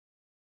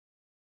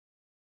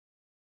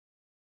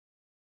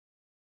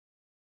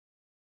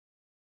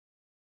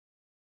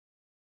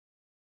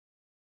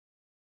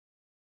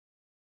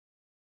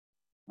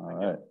All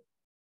right.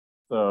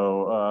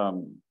 So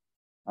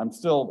I'm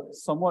still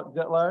somewhat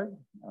jet lagged.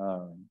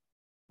 I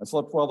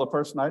slept well the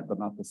first night, but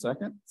not the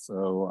second.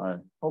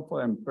 So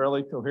hopefully I'm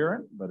fairly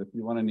coherent. But if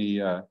you want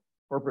any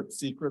corporate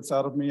secrets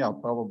out of me, I'll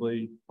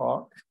probably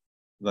talk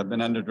because I've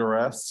been under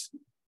duress.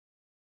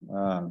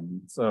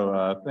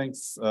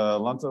 Thanks,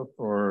 Lanto,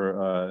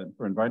 for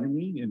inviting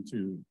me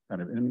into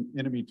kind of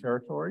enemy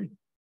territory.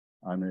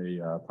 I'm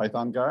a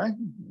Python guy,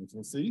 as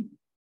you'll see.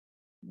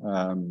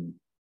 Kind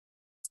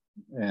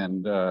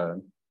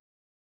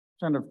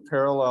of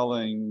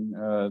paralleling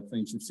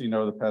things you've seen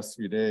over the past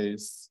few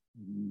days.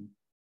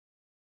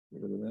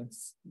 Get rid of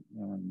this.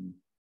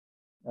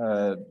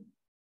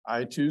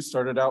 I too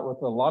started out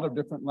with a lot of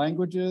different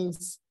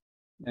languages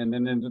and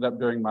then ended up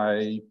doing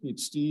my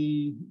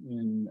PhD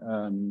in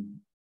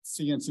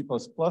C and C++,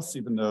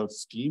 even though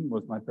Scheme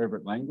was my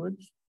favorite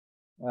language.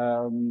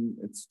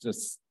 It's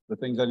just the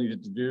things I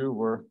needed to do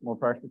were more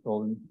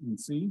practical in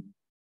C.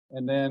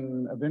 And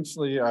then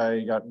eventually I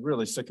got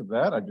really sick of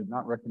that. I did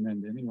not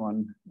recommend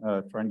anyone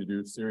trying to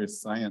do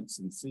serious science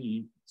in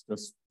C. It's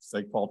just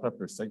segfault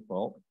after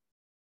segfault.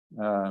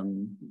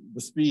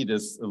 The speed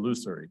is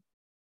illusory.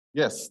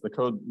 Yes, the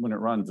code when it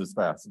runs is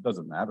fast. It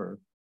doesn't matter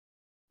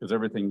because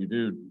everything you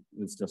do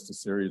is just a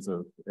series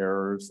of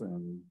errors,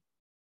 and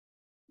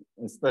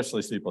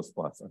especially C++.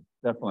 I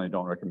definitely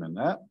don't recommend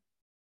that.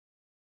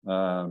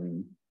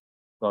 So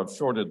I've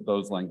shorted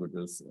those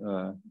languages.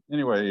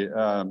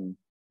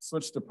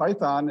 Switched to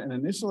Python, and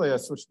initially I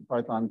switched to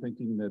Python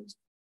thinking that,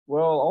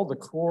 well, all the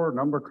core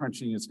number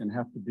crunching is going to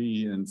have to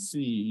be in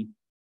C,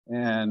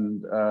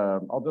 and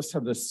I'll just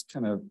have this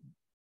kind of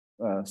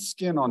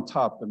skin on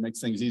top that makes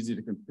things easy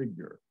to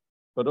configure.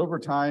 But over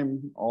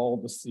time, all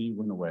the C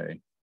went away.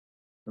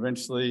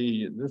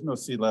 Eventually, there's no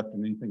C left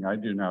in anything I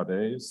do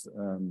nowadays.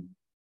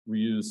 We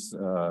use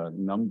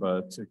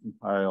Numba to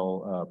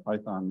compile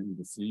Python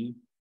into C.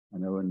 I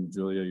know in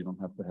Julia you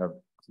don't have to have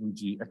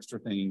kludgy extra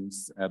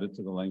things added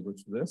to the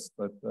language for this,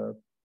 but it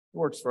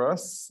works for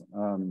us.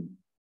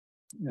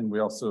 And we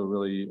also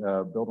really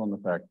build on the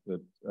fact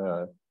that,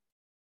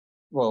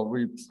 well,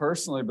 we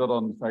personally build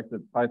on the fact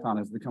that Python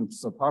has become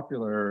so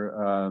popular.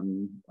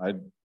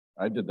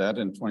 I did that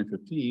in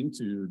 2015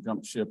 to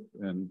jump ship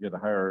and get a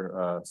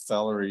higher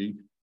salary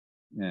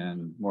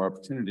and more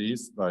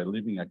opportunities by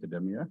leaving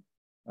academia.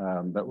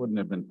 That wouldn't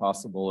have been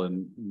possible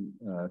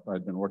if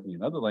I'd been working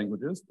in other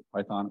languages. But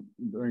Python,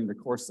 during the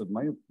course of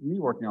me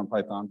working on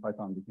Python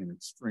became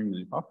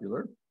extremely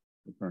popular.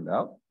 It turned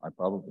out I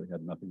probably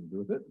had nothing to do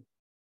with it.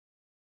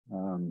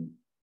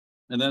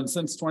 And then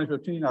since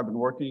 2015, I've been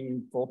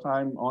working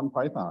full-time on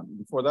Python.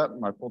 Before that,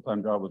 my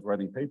full-time job was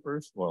writing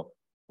papers. Well,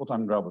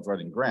 full-time job was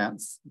writing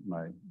grants.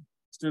 My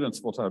students'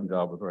 full-time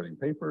job was writing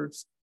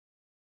papers.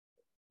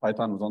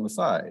 Python was on the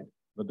side.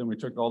 But then we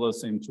took all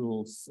those same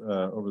tools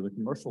over the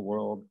commercial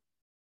world,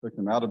 took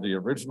them out of the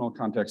original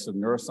context of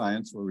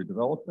neuroscience where we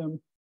developed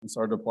them, and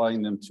started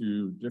applying them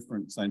to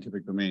different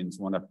scientific domains,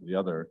 one after the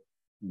other,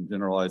 and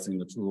generalizing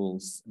the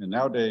tools. And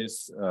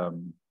nowadays,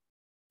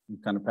 we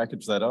kind of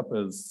package that up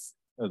as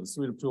a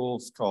suite of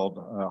tools called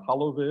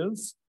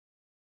HoloViz.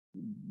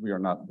 We are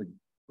not the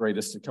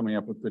greatest at coming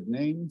up with good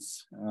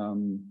names,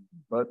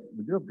 but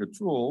we do have good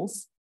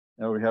tools.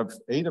 We have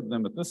 8 of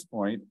them at this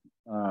point.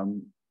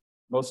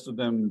 Most of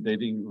them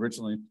dating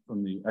originally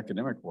from the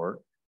academic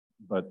work,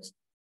 but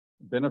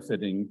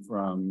benefiting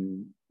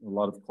from a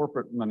lot of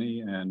corporate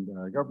money and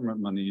government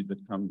money that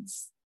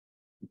comes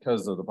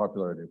because of the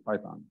popularity of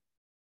Python.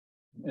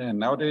 And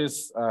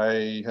nowadays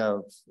I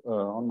have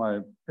on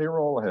my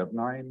payroll, I have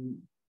 9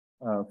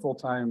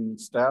 full-time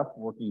staff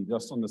working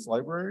just on this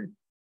library,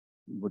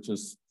 which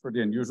is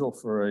pretty unusual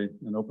for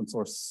an open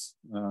source,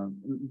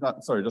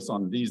 just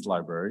on these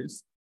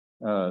libraries.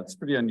 It's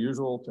pretty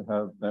unusual to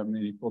have that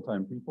many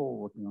full-time people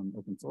working on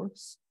open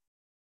source.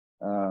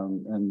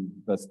 And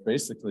that's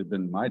basically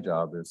been my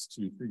job, is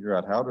to figure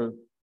out how to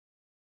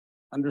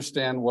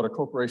understand what a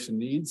corporation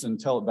needs and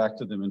tell it back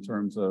to them in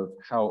terms of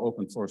how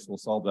open source will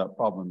solve that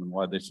problem and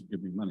why they should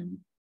give me money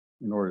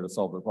in order to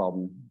solve the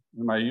problem.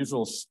 And my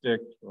usual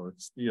shtick or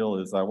spiel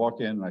is I walk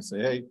in and I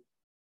say, hey,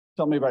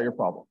 tell me about your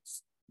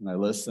problems. And I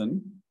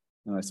listen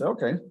and I say,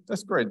 okay,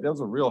 that's great.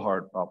 Those are real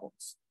hard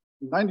problems.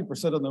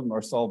 90% of them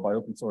are solved by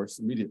open source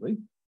immediately.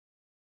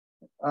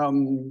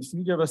 If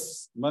you give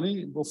us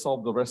money, we'll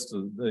solve the rest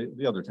of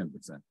the other 10%.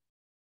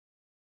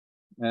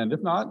 And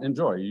if not,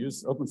 enjoy. You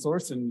use open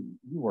source and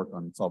you work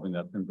on solving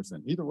that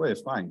 10%. Either way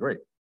is fine, great.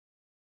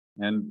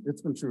 And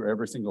it's been true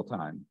every single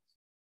time.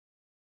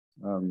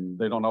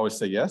 They don't always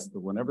say yes,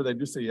 but whenever they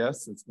do say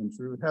yes, it's been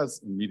true. It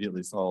has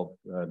immediately solved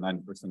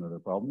 90% of the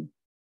problem.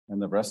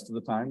 And the rest of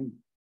the time,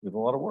 there's a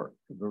lot of work.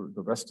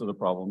 The rest of the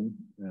problem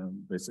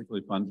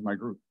basically funds my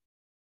group.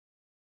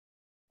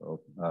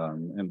 So,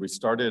 and we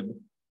started,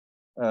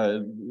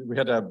 we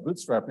had to have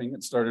bootstrapping.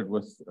 It started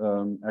with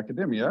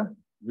academia.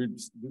 We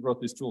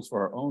wrote these tools for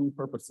our own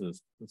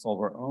purposes to solve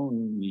our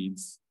own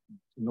needs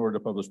in order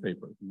to publish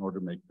papers, in order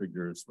to make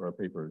figures for our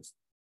papers.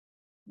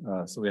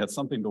 So we had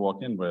something to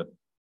walk in with.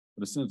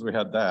 But as soon as we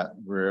had that,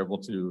 we were able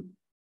to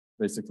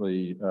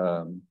basically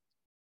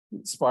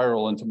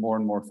spiral into more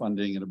and more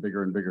funding and a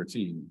bigger and bigger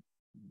team.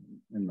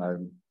 And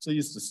I'm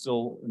pleased to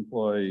still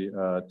employ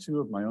 2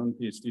 of my own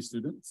PhD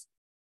students.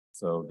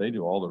 So they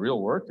do all the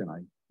real work and I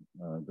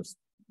just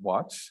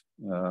watch.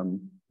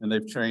 And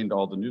they've trained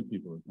all the new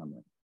people who come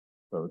in.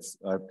 So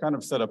I've kind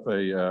of set up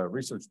a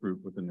research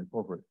group within the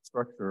corporate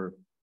structure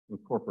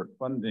with corporate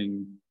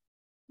funding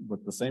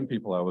with the same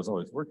people I was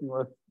always working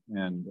with.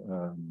 And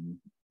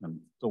I'm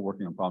still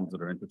working on problems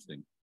that are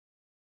interesting.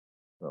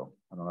 So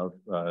I don't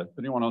know if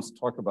anyone wants to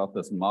talk about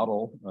this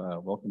model,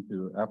 welcome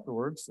to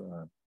afterwards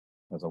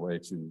as a way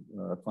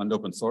to fund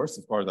open source.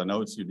 As far as I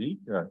know, it's unique.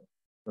 There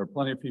are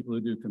plenty of people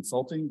who do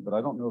consulting, but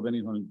I don't know of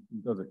anyone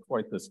who does it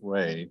quite this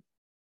way.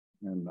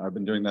 And I've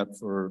been doing that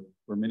for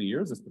many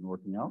years. It's been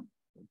working out.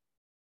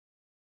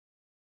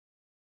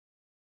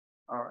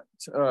 All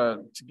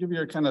right, to give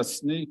you a kind of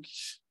sneak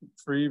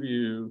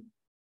preview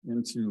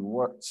into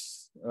what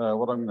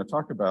I'm going to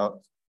talk about,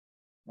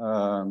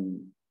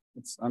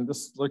 I'm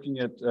just looking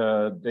at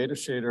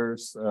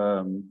Datashader's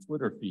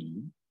Twitter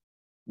feed,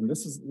 and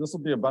this will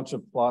be a bunch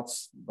of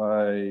plots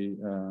by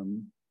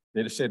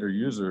Datashader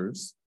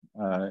users,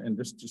 and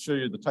just to show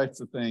you the types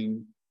of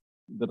thing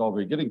that I'll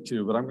be getting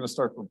to. But I'm going to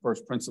start from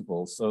first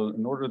principles. So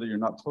in order that you're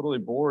not totally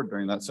bored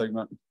during that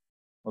segment,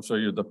 I'll show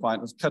you the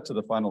final. Let's cut to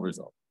the final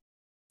result.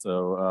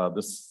 So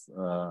this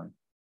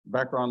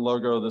background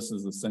logo, this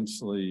is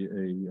essentially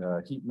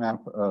a heat map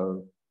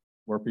of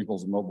where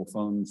people's mobile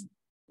phones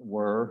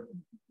were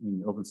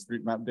in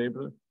OpenStreetMap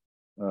data.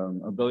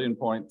 1 billion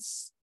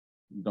points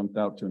dumped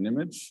out to an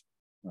image.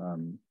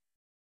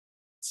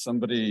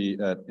 Somebody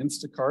at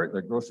Instacart,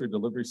 a grocery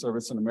delivery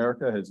service in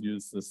America, has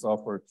used this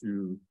software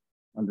to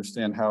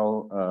understand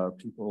how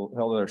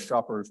how their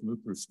shoppers move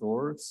through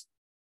stores.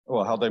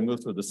 Well, how they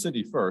move through the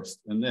city first,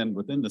 and then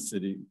within the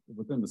city,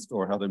 within the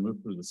store, how they move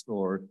through the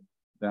store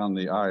down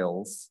the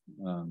aisles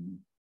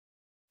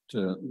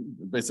to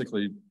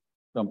basically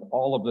dump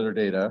all of their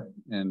data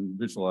and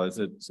visualize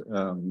it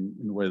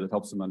in a way that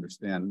helps them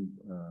understand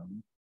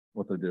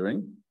what they're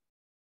doing.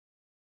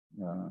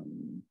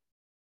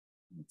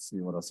 Let's see,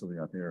 what else have we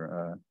got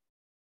here?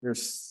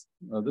 This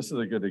is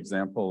a good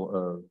example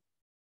of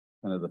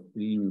kind of the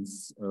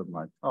themes of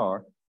my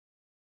talk.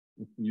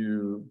 If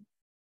you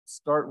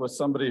start with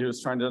somebody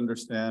who's trying to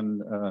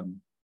understand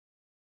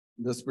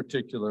this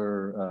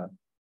particular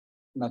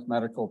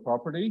mathematical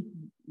property,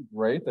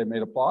 great, they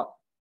made a plot.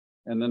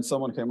 And then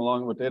someone came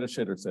along with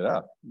Datashader and said,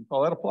 you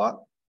call that a plot?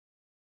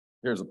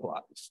 Here's a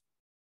plot.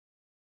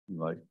 I'm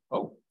like,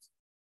 oh,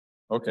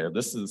 okay,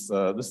 this is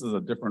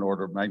a different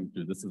order of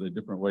magnitude. This is a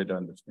different way to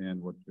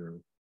understand what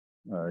you're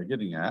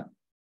getting at,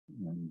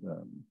 and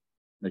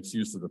makes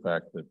use of the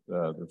fact that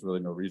there's really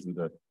no reason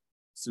to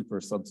super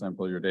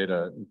subsample your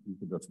data if you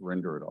could just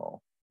render it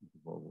all, which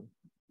is what we'll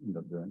end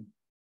up doing.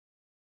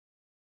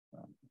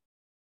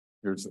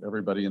 Here's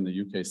everybody in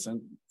the UK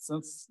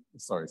census.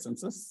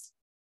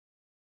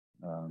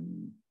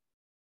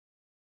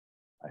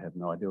 I have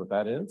no idea what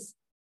that is.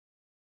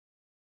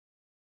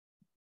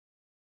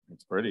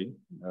 It's pretty.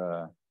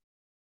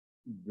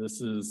 This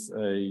is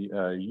a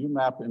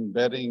UMAP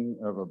embedding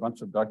of a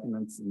bunch of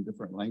documents in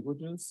different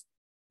languages,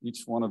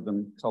 each one of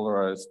them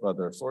colorized by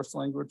their source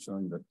language,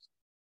 showing that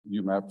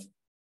UMAP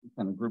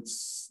kind of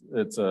groups.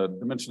 It's a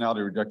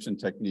dimensionality reduction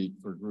technique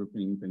for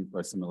grouping things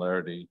by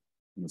similarity.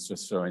 And it's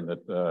just showing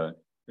that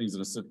things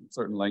in a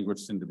certain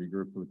language tend to be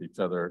grouped with each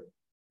other.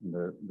 And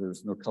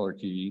there's no color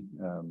key.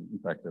 In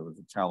fact, there was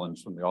a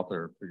challenge from the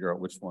author to figure out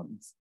which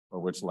ones or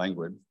which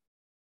language.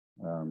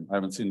 I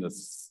haven't seen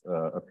this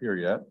appear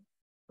yet,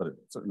 but it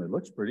certainly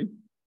looks pretty.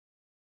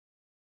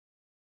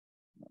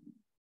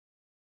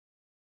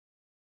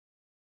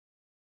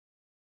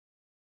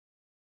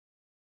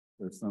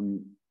 There's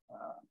some,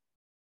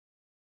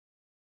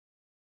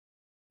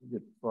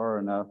 get far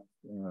enough,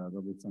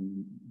 there'll be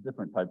some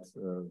different types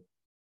of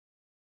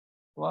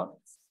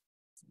plots.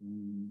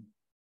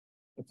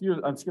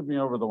 I'm skipping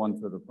over the ones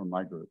that are from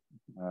my group.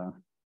 I'm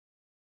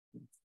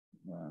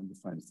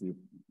just trying to see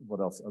what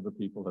else other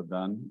people have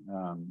done.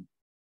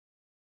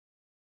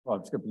 Well,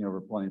 I'm skipping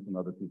over plenty from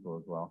other people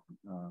as well.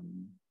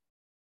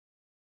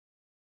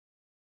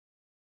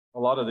 A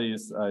lot of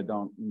these, I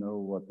don't know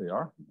what they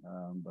are,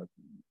 but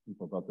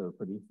people thought they were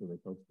pretty, so they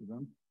posted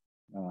them.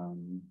 I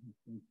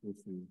think this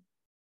is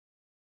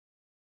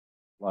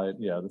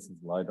this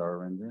is LiDAR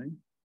rendering.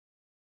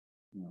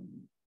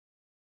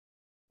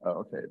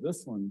 Okay,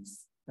 this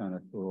one's kind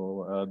of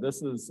cool.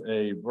 This is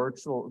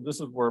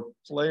where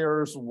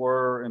players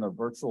were in a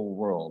virtual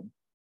world.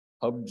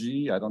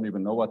 PUBG, I don't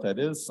even know what that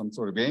is, some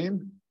sort of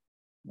game.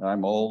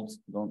 I'm old,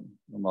 don't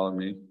bother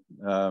me.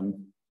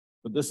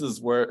 But this is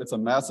where it's a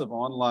massive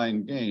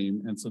online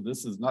game. And so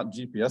this is not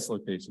GPS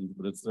locations,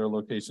 but it's their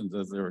locations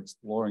as they're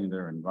exploring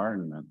their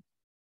environment.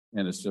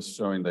 And it's just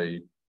showing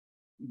they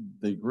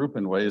group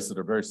in ways that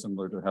are very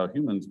similar to how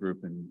humans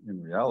group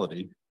in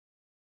reality.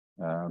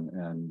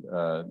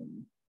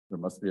 There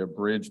must be a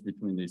bridge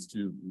between these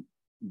two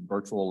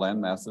virtual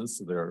land masses.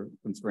 So they're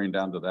constrained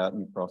down to that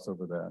and cross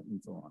over that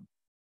and so on.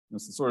 And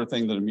it's the sort of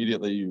thing that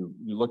immediately you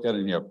look at it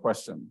and you have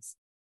questions.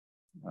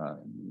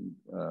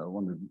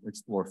 want to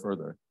explore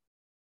further.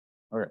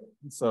 Okay,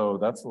 so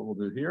that's what we'll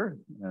do here.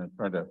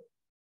 Try to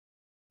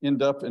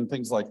end up in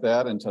things like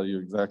that and tell you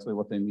exactly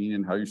what they mean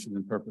and how you should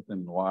interpret them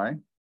and why.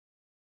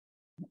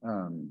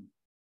 All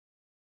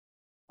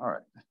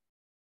right,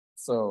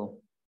 so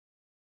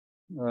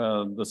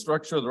the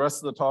structure of the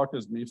rest of the talk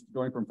is me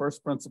going from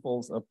first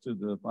principles up to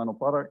the final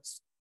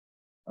products,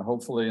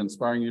 hopefully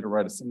inspiring you to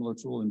write a similar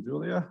tool in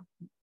Julia,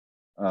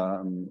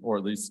 or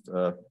at least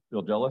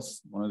feel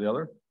jealous, one or the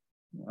other.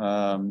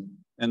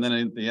 And then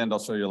at the end, I'll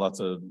show you lots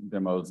of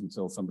demos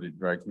until somebody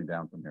drags me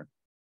down from here.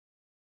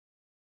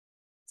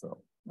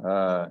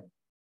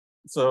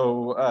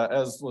 So,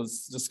 as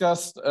was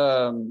discussed,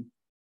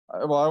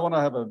 well, I want to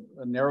have a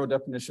narrow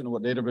definition of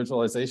what data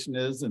visualization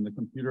is in the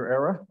computer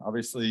era.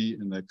 Obviously,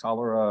 in the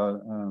cholera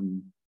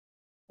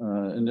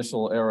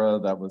initial era,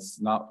 that was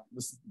not,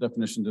 this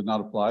definition did not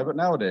apply, but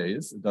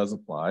nowadays it does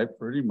apply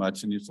pretty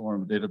much. In each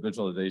form of data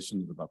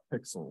visualization is about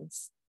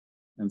pixels.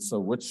 And so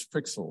which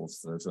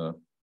pixels? There's a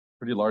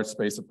pretty large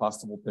space of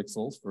possible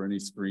pixels for any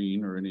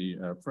screen or any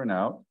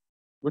printout.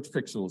 Which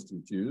pixels do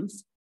you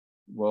choose?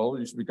 Well,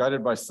 you should be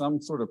guided by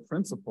some sort of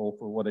principle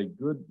for what a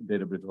good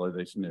data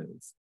visualization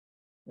is.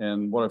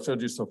 And what I've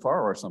showed you so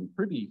far are some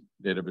pretty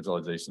data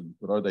visualizations,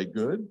 but are they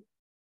good?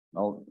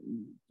 Well,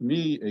 to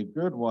me, a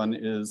good one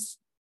is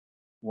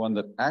one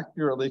that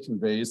accurately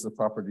conveys the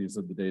properties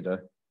of the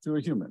data to a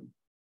human.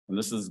 And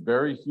this is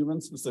very human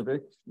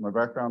specific. My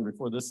background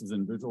before this is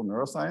in visual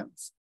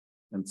neuroscience.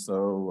 And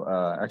so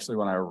actually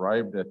when I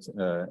arrived at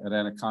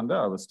Anaconda,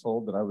 I was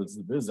told that I was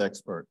the viz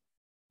expert.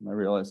 And I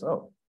realized,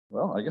 oh,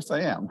 well, I guess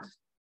I am.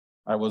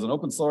 I was an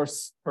open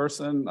source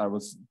person. I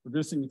was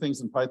producing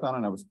things in Python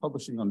and I was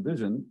publishing on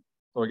Vision.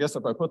 So I guess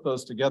if I put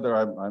those together,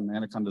 I'm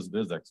Anaconda's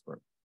viz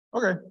expert.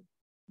 Okay.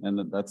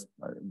 And that's,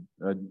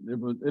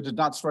 it did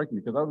not strike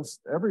me because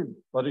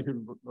everybody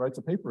who writes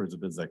a paper is a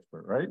viz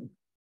expert, right?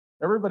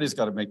 Everybody's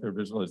got to make their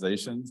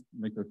visualizations,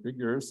 make their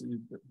figures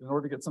in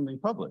order to get something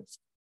published.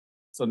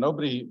 So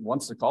nobody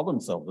wants to call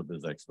themselves a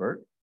viz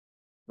expert,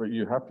 but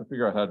you have to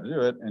figure out how to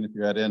do it. And if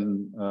you add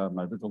in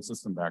my visual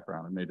system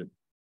background, it made it,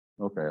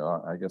 okay,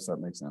 I guess that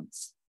makes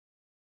sense.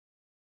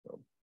 So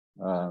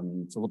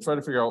we'll try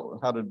to figure out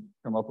how to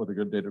come up with a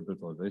good data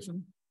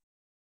visualization.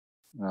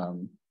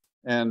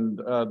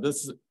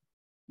 This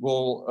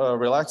will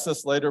relax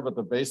this later, but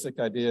the basic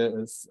idea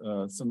is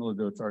similar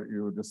to a chart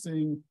you were just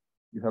seeing.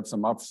 You have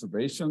some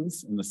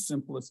observations in the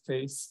simplest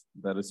case,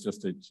 that is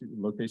just a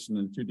location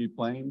in 2D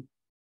plane.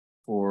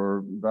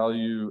 For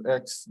value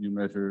X, you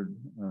measured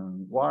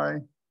Y.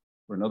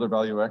 For another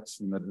value X,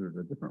 you measured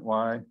a different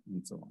Y,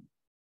 and so on.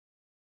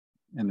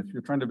 And if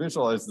you're trying to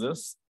visualize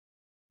this,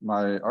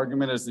 my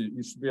argument is that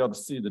you should be able to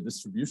see the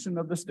distribution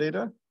of this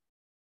data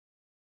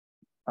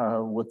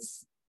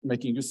with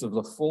making use of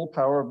the full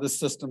power of this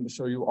system to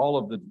show you all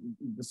of the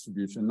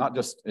distribution, not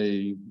just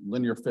a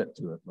linear fit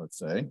to it, let's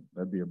say.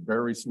 That'd be a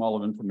very small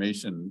of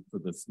information for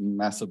this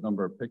massive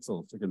number of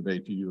pixels to convey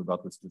to you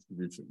about this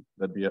distribution.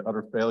 That'd be an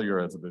utter failure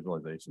as a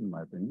visualization, in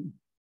my opinion.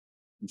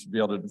 You should be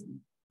able to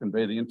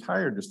convey the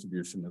entire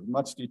distribution, as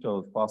much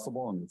detail as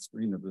possible on the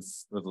screen of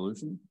this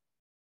resolution.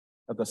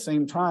 At the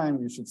same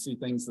time, you should see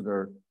things that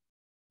are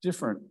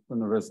different from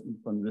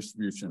the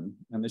distribution,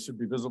 and they should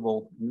be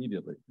visible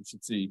immediately. You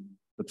should see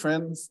the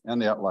trends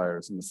and the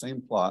outliers in the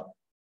same plot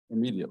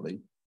immediately,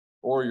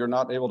 or you're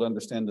not able to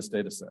understand this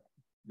data set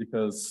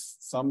because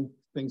some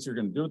things you're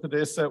going to do with the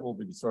data set will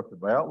be disrupted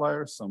by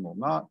outliers, some will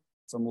not.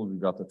 Some will be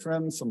about the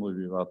trends, some will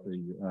be about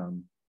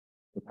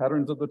the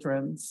patterns of the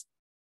trends.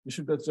 You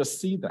should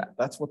just see that.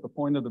 That's what the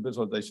point of the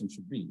visualization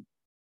should be.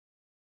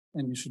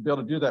 And you should be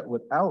able to do that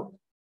without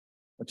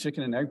a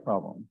chicken and egg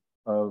problem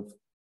of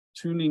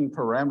tuning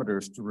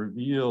parameters to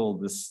reveal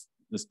this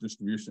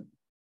distribution.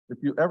 If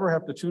you ever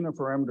have to tune a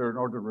parameter in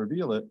order to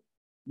reveal it,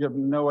 you have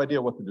no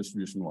idea what the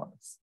distribution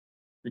was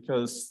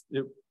because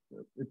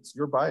it's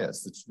your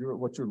bias. It's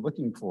what you're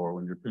looking for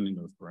when you're tuning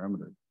those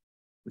parameters.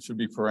 It should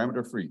be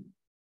parameter free.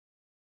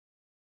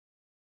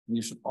 And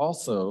you should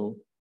also,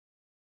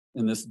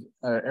 in this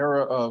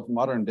era of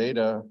modern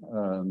data,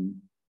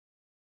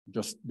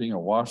 just being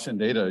awash in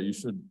data, you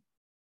should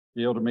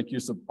be able to make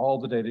use of all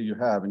the data you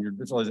have, and your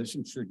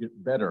visualization should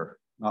get better,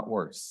 not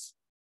worse.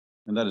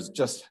 And that has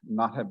just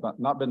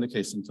not been the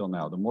case until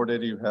now. The more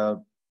data you have,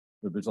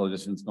 the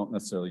visualizations don't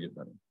necessarily get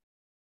better.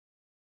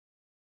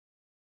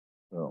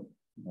 So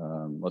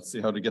let's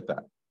see how to get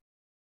that.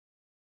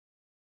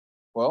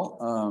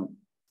 Well,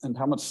 and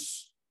how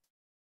much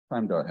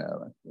time do I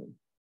have? Actually,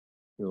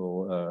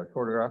 till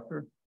quarter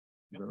after.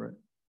 Is that right?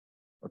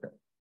 Okay,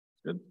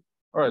 good.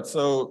 All right,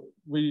 so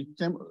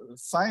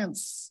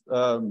science.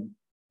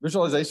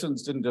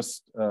 Visualizations didn't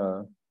just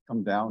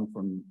come down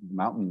from the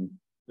mountain.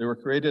 They were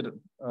created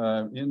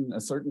in a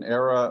certain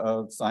era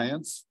of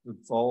science to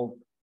solve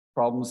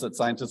problems that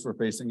scientists were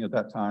facing at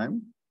that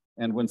time.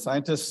 And when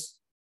scientists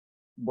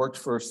worked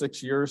for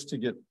 6 years to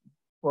get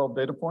 12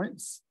 data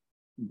points,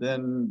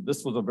 then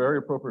this was a very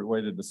appropriate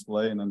way to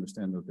display and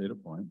understand those data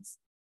points.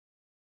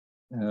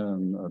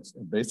 And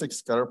a basic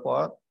scatter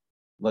plot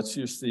Lets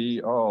you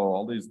see, oh,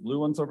 all these blue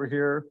ones over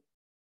here,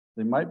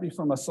 they might be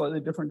from a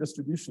slightly different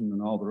distribution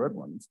than all the red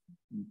ones.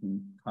 You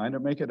can kind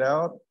of make it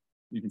out.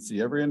 You can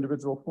see every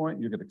individual point.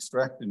 You could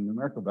extract the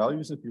numerical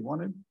values if you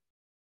wanted.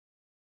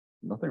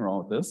 Nothing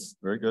wrong with this.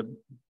 Very good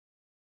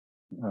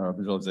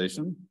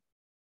visualization.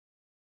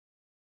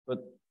 But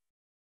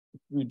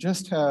if we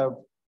just have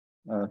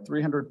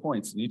 300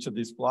 points in each of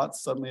these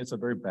plots, suddenly it's a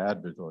very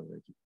bad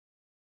visualization.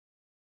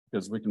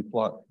 Because we can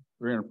plot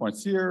 300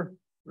 points here,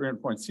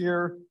 300 points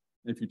here.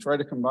 If you try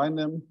to combine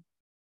them,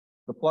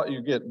 the plot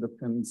you get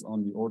depends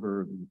on the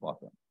order that you plot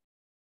them.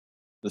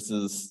 This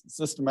is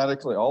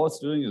systematically, all it's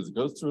doing is it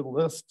goes through the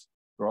list,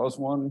 draws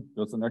one,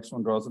 goes to the next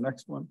one, draws the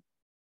next one.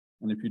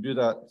 And if you do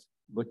that,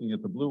 looking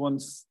at the blue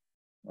ones,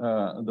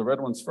 the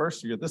red ones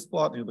first, you get this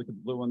plot, and you look at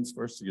the blue ones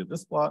first, you get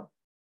this plot.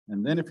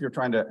 And then if you're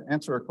trying to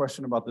answer a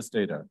question about this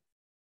data,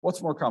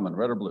 what's more common,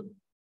 red or blue?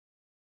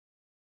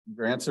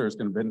 Your answer is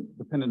going to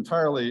depend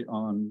entirely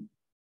on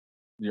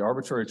the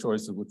arbitrary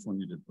choice of which one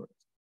you did first.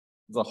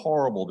 It's a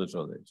horrible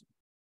visualization.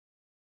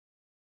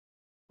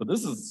 But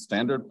this is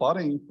standard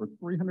plotting for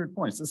 300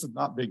 points. This is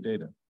not big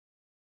data.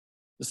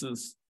 This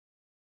is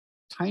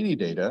tiny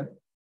data,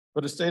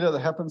 but it's data that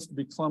happens to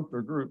be clumped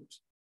or grouped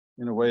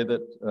in a way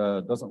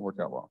that doesn't work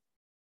out well.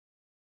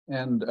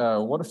 And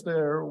what if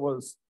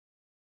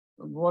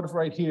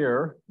right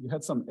here, you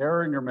had some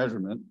error in your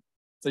measurement,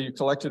 so you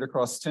collected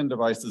across 10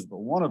 devices, but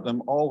one of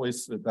them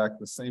always fit back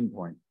the same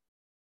point,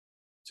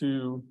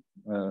 2,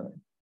 1,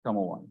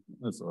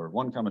 or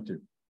 1,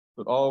 2,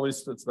 but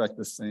always fits back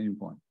the same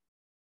point.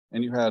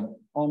 And you had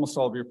almost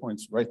all of your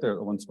points right there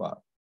at one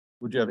spot.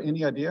 Would you have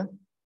any idea?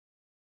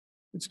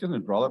 It's going to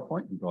draw that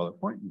point and draw that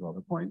point and draw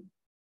that point,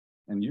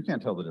 and you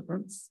can't tell the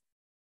difference.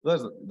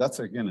 That's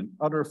again, an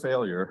utter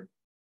failure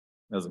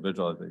as a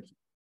visualization.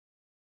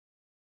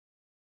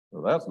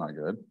 So that's not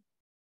good.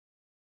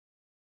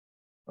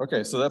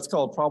 Okay, so that's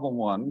called problem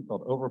 1,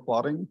 called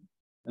overplotting.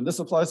 And this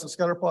applies to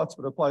scatter plots,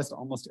 but it applies to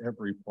almost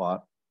every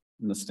plot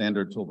in the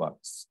standard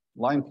toolbox.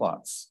 Line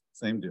plots,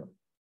 same deal.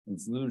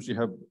 As soon as you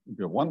have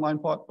 1 line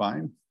plot,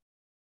 fine.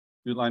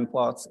 2 line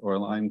plots, or a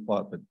line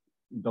plot that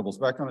doubles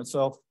back on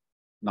itself,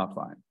 not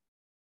fine.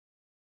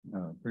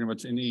 Pretty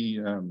much any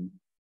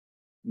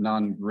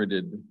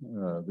non-gridded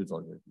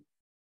visualization.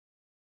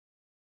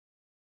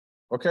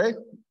 Okay,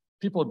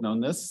 people have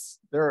known this.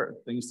 There are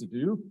things to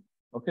do.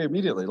 Okay,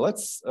 immediately,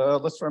 let's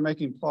try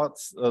making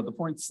plots, the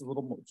points a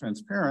little more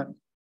transparent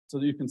so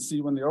that you can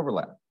see when they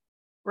overlap.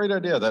 Great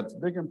idea, that's a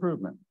big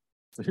improvement.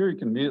 So here you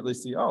can immediately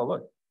see, oh,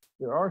 look,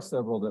 there are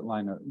several that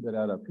line up, that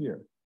add up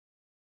here.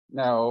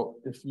 Now,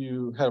 if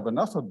you have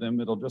enough of them,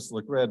 it'll just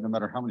look red no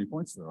matter how many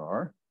points there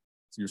are.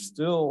 So you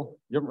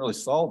haven't really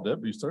solved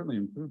it, but you certainly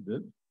improved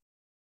it.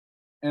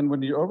 And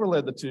when you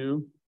overlay the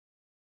two,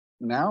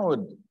 now it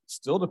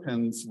still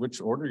depends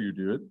which order you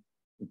do it.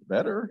 It's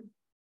better.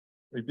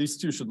 Like these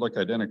two should look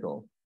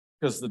identical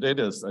because the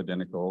data is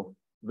identical.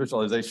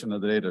 Visualization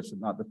of the data should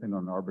not depend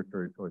on an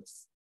arbitrary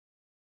choice.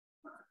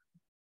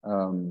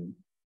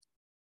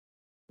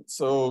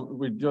 So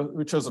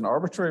we chose an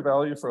arbitrary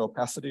value for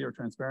opacity or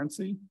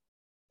transparency,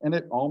 and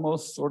it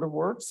almost sort of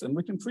works, and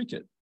we can tweak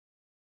it.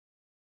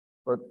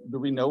 But do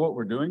we know what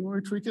we're doing when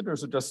we tweak it, or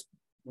is it just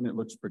when it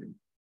looks pretty?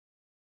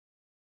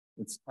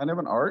 It's kind of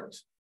an art,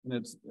 and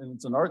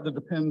it's an art that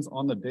depends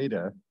on the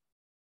data,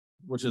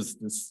 which is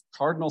this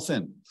cardinal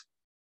sin.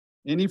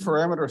 Any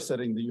parameter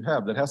setting that you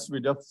have that has to be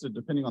adjusted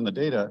depending on the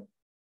data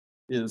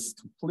is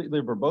completely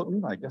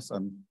verboten. I guess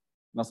I'm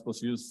not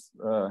supposed to use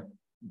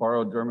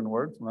borrowed German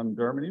words when I'm in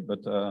Germany,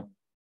 but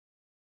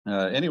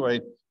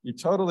anyway, you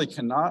totally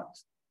cannot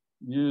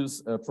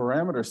use a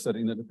parameter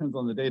setting that depends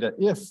on the data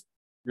if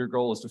your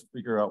goal is to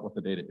figure out what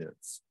the data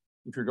is.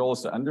 If your goal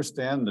is to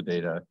understand the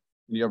data,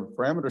 and you have a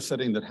parameter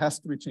setting that has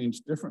to be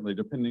changed differently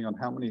depending on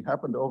how many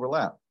happen to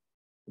overlap.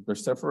 If they're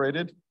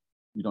separated,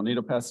 you don't need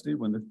opacity.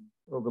 When they're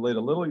overlaid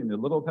a little, you need a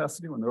little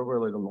opacity. When they're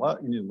overlaid a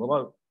lot, you need a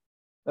lot.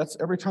 That's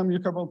every time you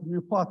come up with a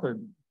new plot,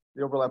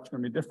 the overlap's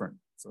going to be different.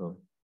 So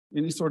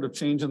any sort of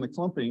change in the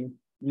clumping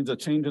means a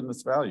change in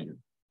this value.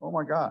 Oh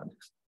my God,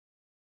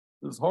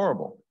 this is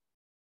horrible.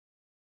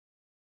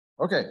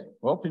 Okay,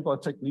 well, people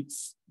have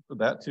techniques for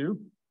that too.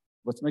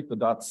 Let's make the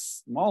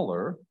dots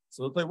smaller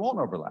so that they won't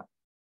overlap.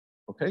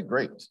 Okay,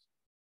 great.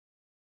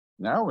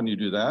 Now when you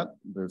do that,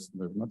 there's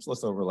much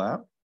less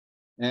overlap.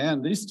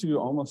 And these two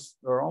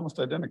are almost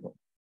identical.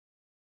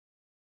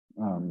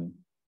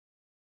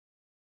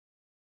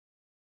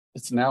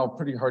 It's now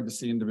pretty hard to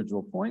see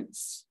individual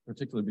points,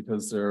 particularly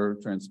because they're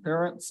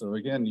transparent. So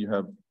again, you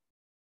have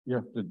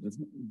to,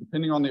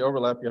 depending on the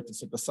overlap, you have to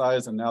set the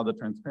size and now the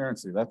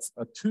transparency. That's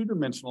a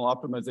 2-dimensional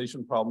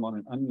optimization problem on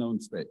an unknown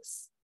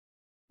space.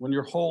 When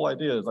your whole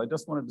idea is, I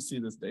just wanted to see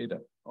this data.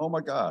 Oh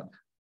my God,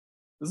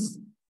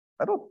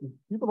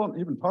 people don't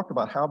even talk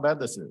about how bad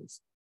this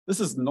is. This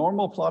is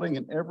normal plotting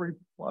in every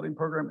plotting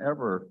program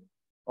ever,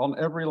 on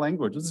every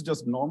language. This is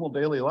just normal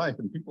daily life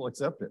and people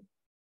accept it.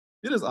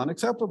 It is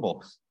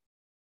unacceptable.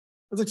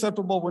 It's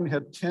acceptable when you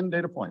had 10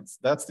 data points.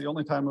 That's the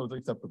only time it was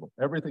acceptable.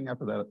 Everything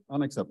after that,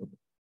 unacceptable.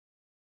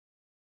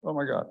 Oh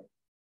my God.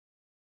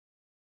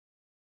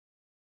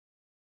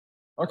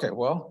 Okay,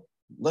 well,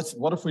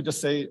 what if we just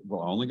say,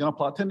 well, I'm only gonna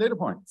plot 10 data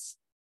points?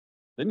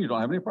 Then you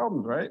don't have any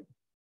problems, right?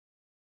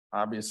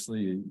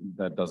 Obviously,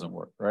 that doesn't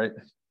work, right?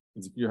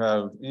 Because if you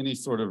have any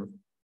sort of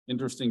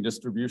interesting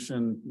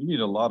distribution, you need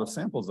a lot of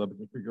samples of it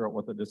to figure out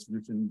what the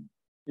distribution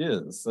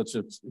is. Such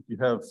as if you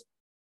have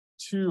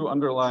two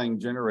underlying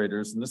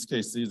generators, in this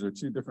case, these are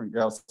two different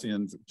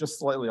Gaussians, just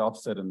slightly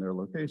offset in their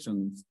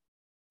locations.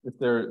 If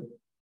they're,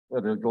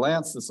 at a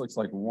glance, this looks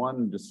like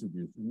one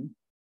distribution.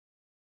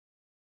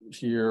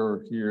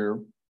 Here,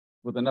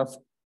 with enough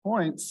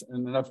points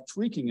and enough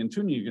tweaking and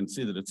tuning, you can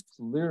see that it's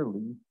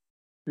clearly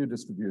two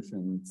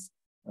distributions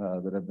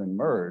that have been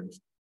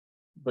merged.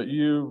 But if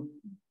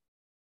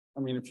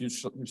you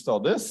saw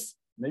this,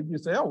 maybe you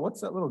say, oh,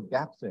 what's that little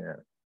gap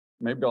there?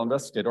 Maybe I'll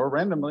investigate, or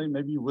randomly,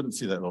 maybe you wouldn't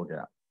see that little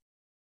gap.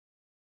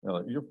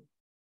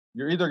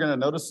 You're either going to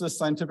notice this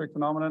scientific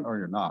phenomenon or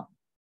you're not.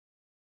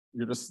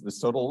 It's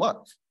total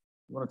luck.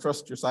 You want to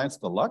trust your science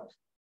to luck?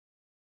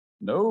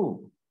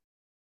 No.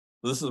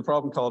 This is a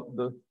problem called,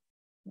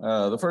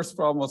 the first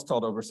problem was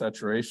called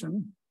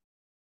oversaturation.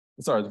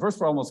 Sorry, the first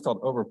problem was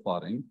called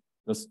overplotting,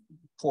 this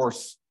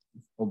coarse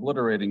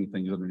obliterating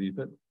things underneath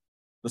it.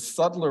 The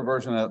subtler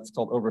version of that's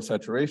called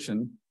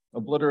oversaturation,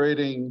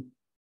 obliterating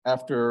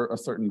after a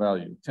certain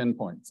value, 10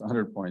 points,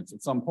 100 points.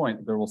 At some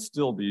point, there will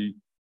still be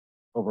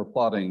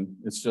overplotting.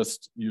 It's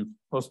just you've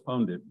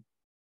postponed it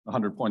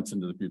 100 points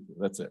into the future.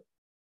 That's it.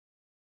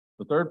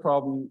 The third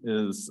problem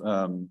is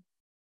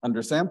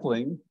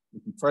undersampling.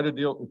 If you try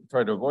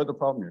to avoid the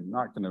problem, you're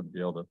not going to be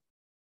able to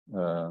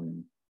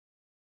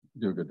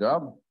do a good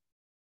job.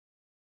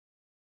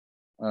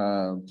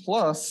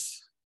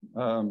 Plus,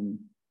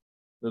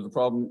 there's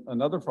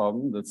another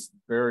problem that's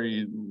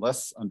very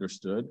less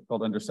understood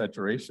called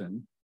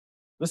undersaturation.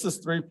 This is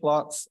 3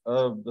 plots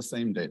of the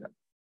same data.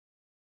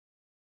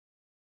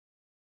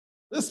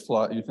 This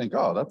plot, you think,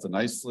 oh, that's a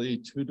nicely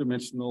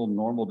two-dimensional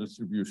normal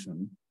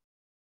distribution.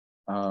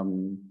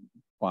 Fine,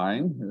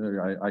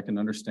 I can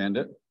understand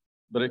it.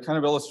 But it kind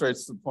of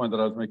illustrates the point that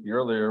I was making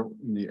earlier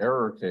in the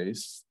error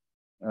case.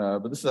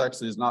 But this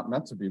actually is not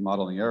meant to be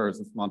modeling errors.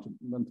 It's meant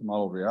to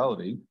model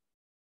reality.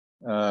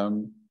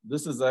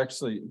 This is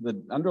actually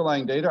the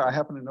underlying data. I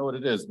happen to know what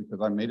it is because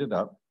I made it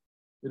up.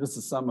 It is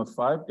the sum of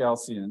 5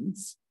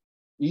 Gaussians,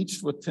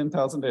 each with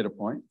 10,000 data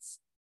points.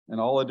 And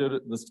all I did,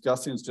 the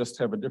Gaussians just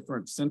have a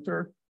different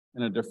center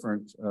and a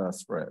different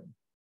spread.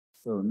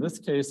 So in this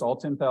case, all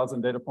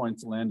 10,000 data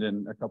points land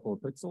in a couple of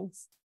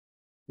pixels.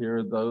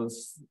 Here,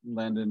 those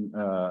land in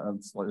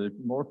slightly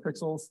more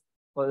pixels,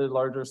 slightly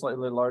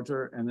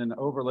larger, and then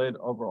overlaid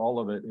over all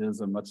of it is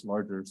a much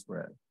larger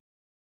spread.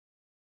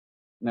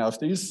 Now, if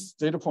these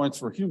data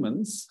points were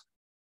humans,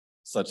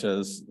 such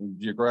as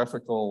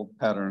geographical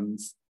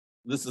patterns,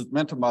 this is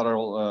meant to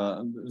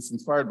model, it's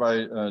inspired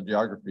by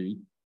geography.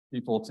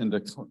 People tend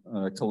to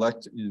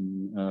collect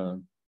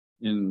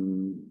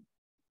in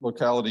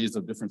localities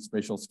of different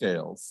spatial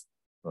scales.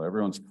 So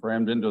everyone's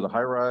crammed into the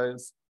high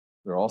rise.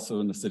 They're also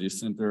in the city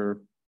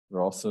center.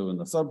 They're also in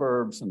the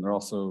suburbs, and they're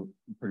also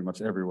pretty much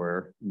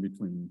everywhere in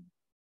between.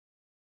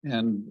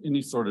 And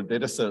any sort of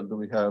data set that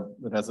we have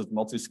that has this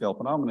multi-scale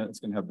phenomenon, it's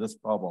going to have this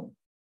problem,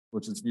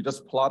 which is if you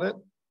just plot it,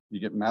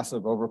 you get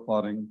massive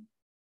overplotting.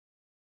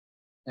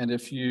 And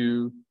if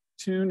you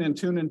tune and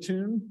tune and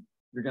tune,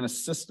 you're going to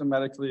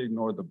systematically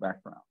ignore the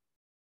background.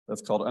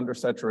 That's called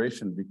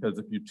undersaturation, because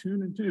if you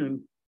tune and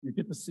tune, you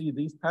get to see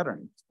these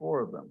patterns, 4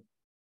 of them.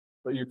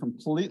 But you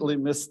completely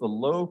miss the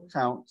low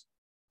count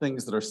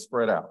things that are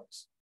spread out.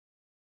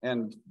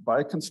 And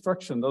by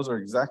construction, those are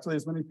exactly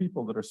as many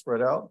people that are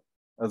spread out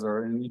as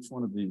are in each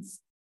one of these.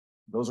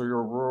 Those are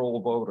your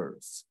rural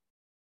voters.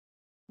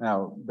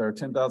 Now, there are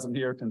 10,000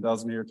 here,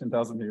 10,000 here,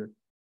 10,000 here.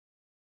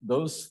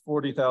 Those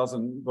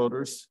 40,000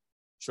 voters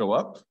show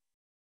up.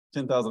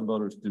 10,000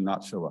 voters do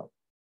not show up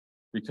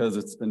because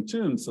it's been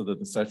tuned so that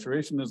the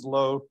saturation is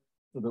low,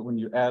 so that when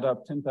you add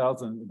up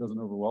 10,000, it doesn't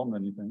overwhelm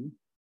anything.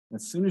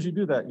 As soon as you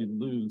do that, you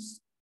lose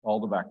all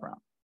the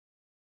background.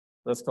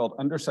 That's called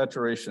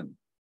undersaturation.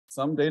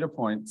 Some data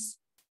points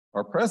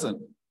are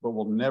present, but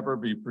will never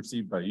be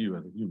perceived by you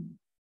as a human.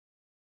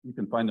 You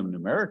can find them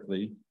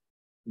numerically,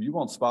 but you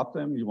won't spot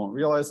them, you won't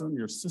realize them,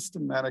 you're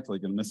systematically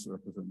going to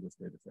misrepresent this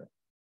data set.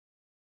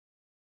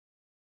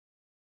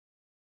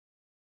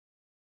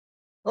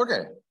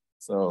 Okay,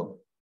 so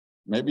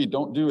maybe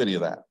don't do any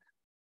of that.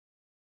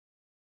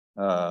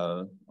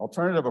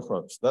 Alternative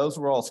approach, those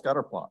were all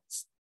scatter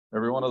plots.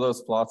 Every one of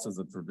those plots is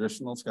a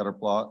traditional scatter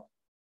plot.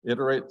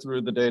 Iterate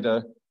through the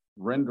data,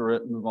 render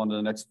it, move on to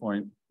the next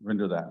point,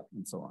 render that,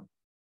 and so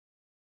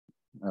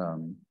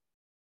on.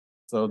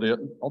 So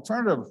the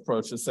alternative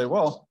approach is say,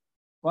 well,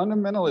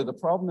 fundamentally, the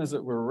problem is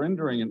that we're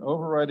rendering and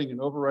overriding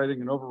and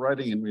overriding and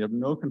overriding, and we have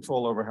no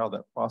control over how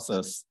that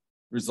process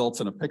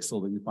results in a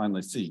pixel that you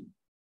finally see.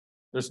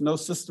 There's no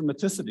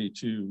systematicity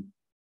to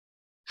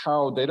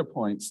how data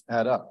points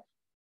add up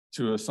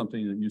to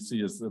something that you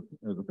see as a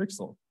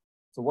pixel.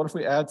 So what if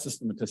we add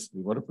systematicity?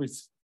 What if we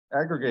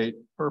aggregate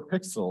per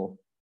pixel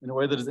in a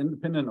way that is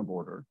independent of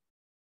order?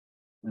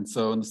 And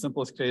so in the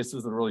simplest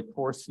cases, a really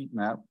coarse heat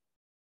map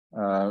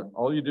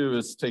All you do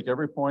is take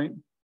every point,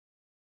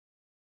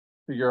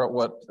 figure out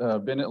what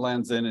bin it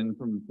lands in, and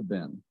increment the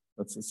bin.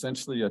 That's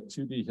essentially a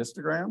 2D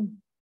histogram.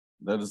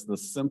 That is the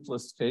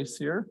simplest case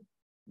here.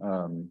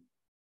 And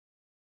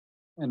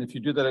if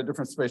you do that at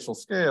different spatial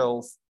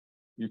scales,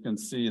 you can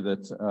see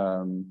that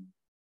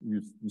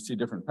you see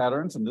different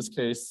patterns. In this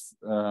case,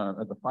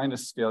 at the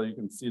finest scale, you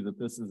can see that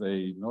this is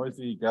a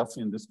noisy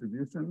Gaussian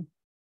distribution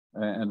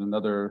and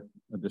another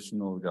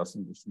additional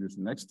Gaussian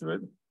distribution next to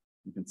it.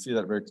 You can see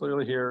that very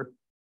clearly here.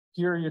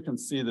 Here you can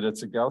see that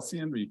it's a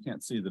Gaussian, but you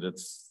can't see that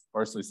it's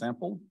sparsely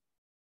sampled.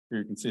 Here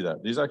you can see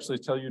that. These actually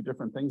tell you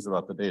different things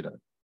about the data.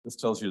 This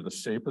tells you the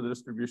shape of the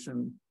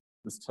distribution.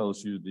 This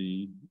tells you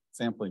the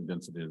sampling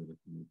density of the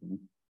distribution.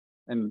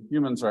 And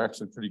humans are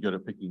actually pretty good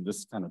at picking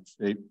this kind of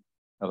shape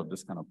out of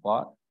this kind of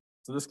plot.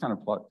 So this kind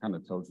of plot kind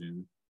of tells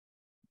you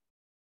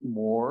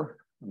more,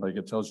 like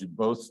it tells you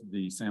both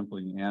the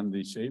sampling and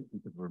the shape,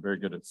 because we're very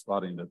good at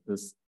spotting that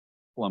this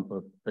clump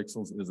of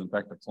pixels is in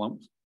fact a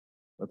clump.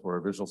 That's what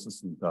our visual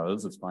system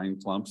does, is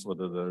find clumps,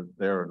 whether they're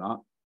there or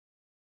not.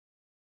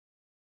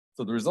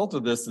 So the result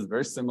of this is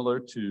very similar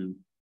to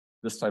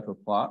this type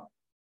of plot,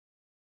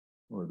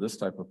 or this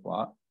type of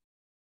plot.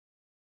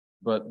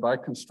 But by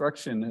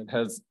construction,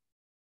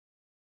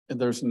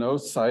 there's no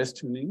size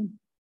tuning,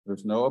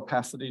 there's no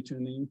opacity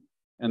tuning,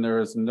 and there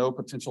is no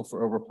potential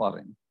for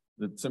overplotting.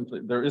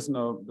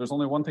 There's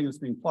only one thing that's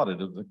being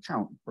plotted, is the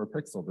count per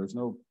pixel. There's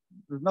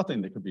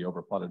nothing that could be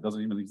overplotted. It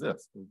doesn't even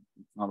exist.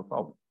 It's not a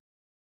problem.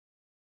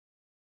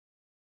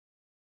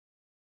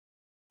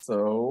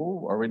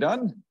 So are we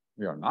done?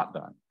 We are not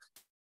done.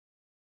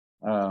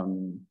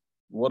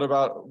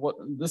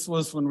 This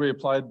was when we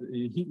applied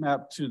the heat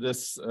map to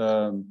this,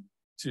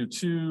 to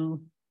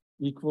two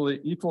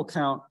equal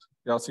count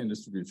Gaussian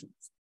distributions.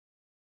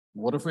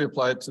 What if we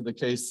apply it to the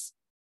case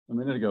a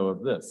minute ago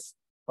of this?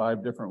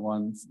 5 different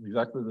ones,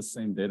 exactly the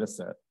same data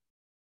set.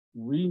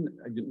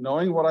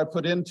 Knowing what I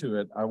put into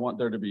it, I want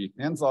there to be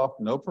hands-off,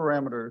 no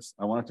parameters.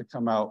 I want it to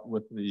come out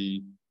with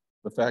the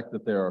fact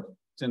that there are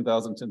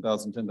 10,000,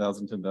 10,000,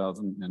 10,000,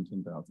 10,000, and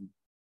 10,000.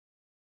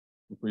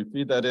 If we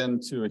feed that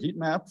into a heat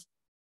map,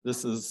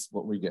 this is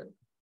what we get.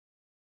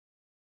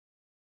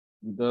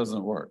 It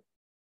doesn't work.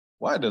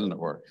 Why doesn't it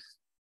work?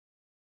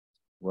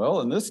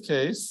 Well, in this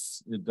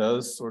case, it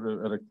does sort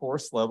of at a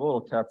coarse level,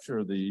 it'll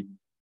capture the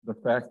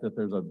fact that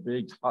there's a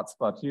big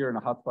hotspot here and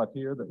a hotspot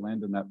here that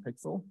land in that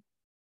pixel.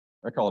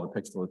 I call it a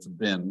pixel, it's a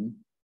bin,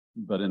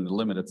 but in the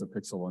limit, it's a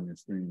pixel on your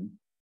screen.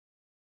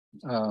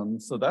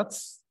 So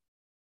that's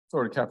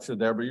sort of captured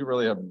there, but you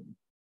really have,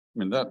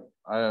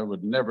 I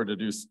would never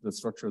deduce the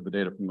structure of the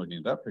data from looking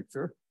at that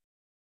picture.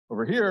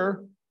 Over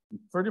here, you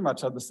pretty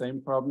much had the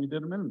same problem you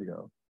did a minute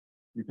ago.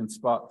 You can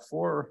spot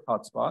 4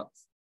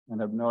 hotspots and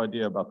have no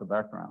idea about the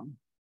background.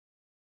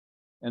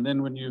 And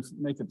then when you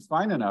make it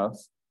fine enough,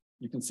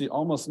 you can see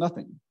almost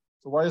nothing.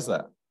 So why is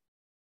that?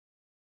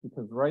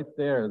 Because right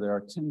there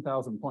are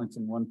 10,000 points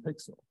in one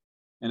pixel.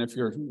 And if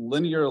you're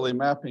linearly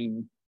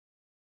mapping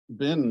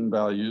bin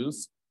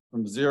values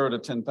from 0 to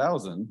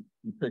 10,000,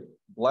 you pick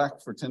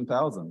black for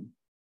 10,000.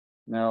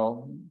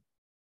 Now,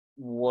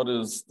 what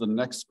is the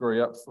next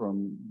gray up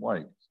from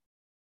white?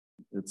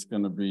 It's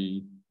going to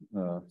be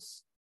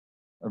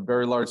a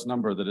very large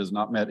number that is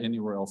not met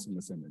anywhere else in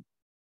this image.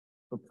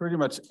 So pretty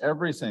much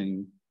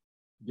everything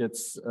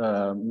gets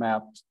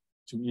mapped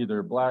to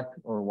either black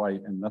or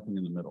white and nothing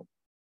in the middle.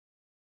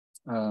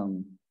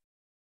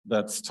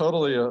 That's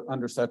totally an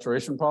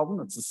undersaturation problem.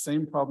 It's the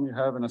same problem you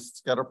have in a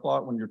scatter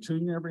plot when you're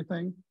tuning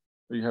everything,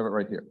 but you have it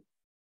right here.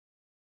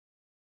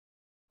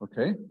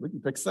 Okay, we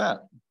can fix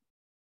that.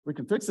 We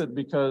can fix it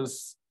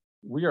because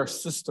we are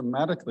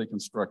systematically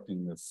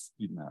constructing this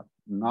heat map,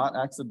 not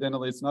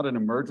accidentally. It's not an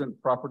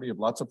emergent property of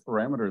lots of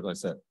parameters, I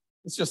said.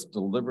 It's just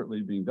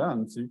deliberately being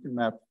done, so you can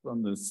map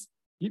from this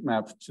heat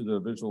map to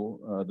the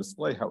visual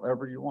display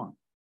however you want.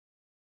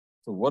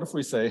 So what if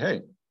we say,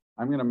 hey,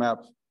 I'm going to map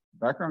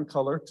background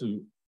color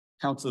to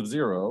counts of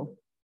 0.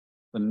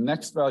 The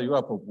next value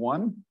up of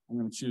 1, I'm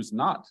going to choose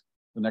not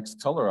the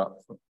next color up,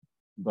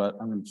 but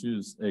I'm going to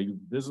choose a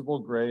visible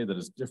gray that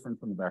is different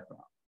from the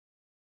background.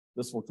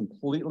 This will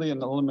completely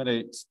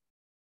eliminate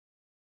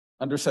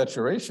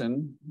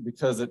undersaturation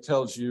because it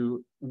tells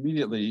you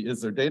immediately, is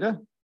there data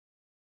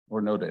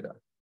or no data?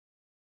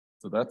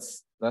 So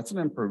that's an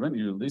improvement.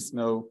 You at least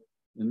know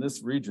in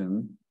this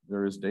region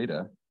there is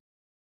data,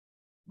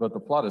 but the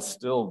plot is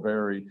still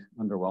very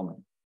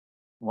underwhelming.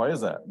 Why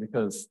is that?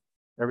 Because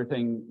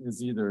everything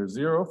is either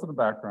 0 for the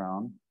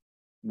background,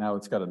 now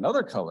it's got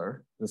another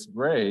color, this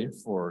gray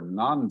for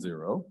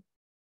non-zero,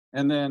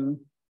 and then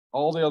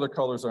all the other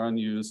colors are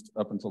unused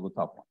up until the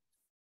top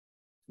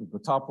one. The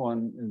top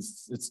one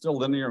it's still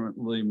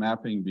linearly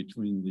mapping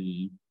between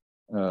the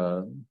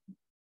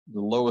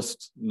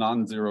lowest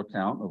non-zero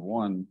count of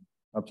 1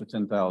 up to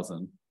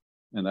 10,000,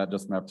 and that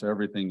just maps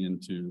everything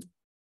into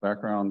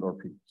background or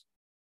peak.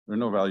 There are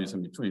no values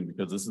in between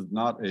because this is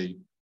not a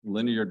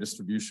linear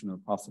distribution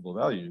of possible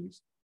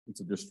values. It's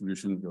a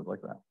distribution that goes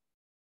like that.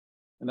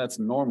 And that's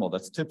normal.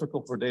 That's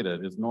typical for data.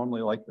 It is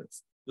normally like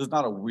this. This is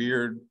not a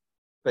weird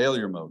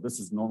failure mode. This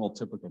is normal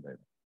typical data.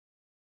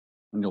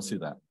 And you'll see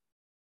that.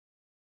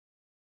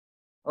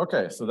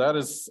 Okay, so that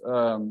is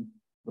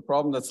the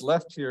problem that's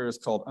left here is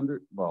called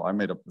well, I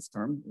made up this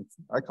term.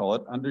 I call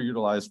it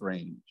underutilized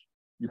range.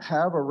 You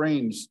have a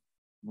range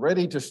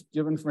ready to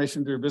give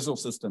information to your visual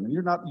system, and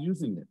you're not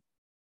using it.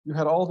 You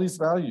had all these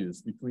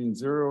values between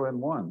 0 and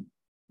 1,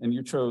 and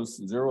you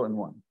chose 0 and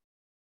 1.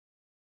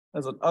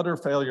 As an utter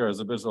failure as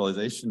a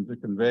visualization to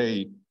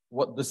convey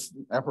what this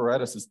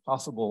apparatus is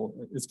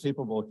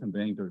capable of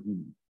conveying to a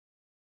human.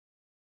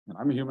 And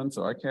I'm a human,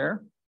 so I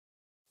care.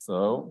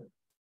 So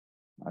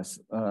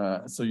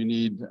you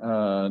need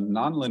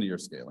nonlinear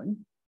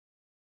scaling,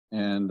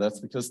 and that's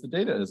because the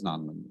data is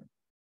nonlinear.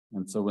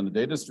 And so when the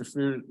data is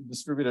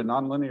distributed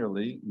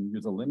nonlinearly and you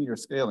use a linear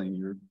scaling,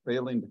 you're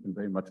failing to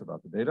convey much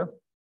about the data.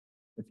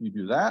 If you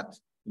do that,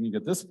 then you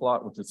get this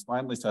plot, which is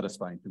finally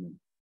satisfying to me.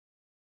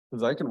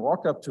 Because I can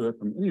walk up to it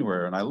from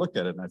anywhere and I look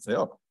at it and I say,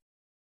 oh,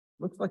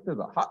 looks like there's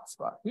a hot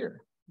spot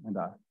here, and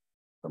a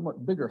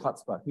somewhat bigger hot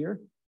spot here,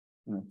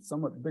 and a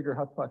somewhat bigger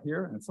hot spot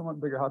here, and a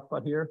somewhat bigger hot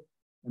spot here.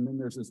 And then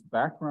there's this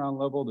background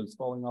level that's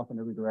falling off in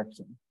every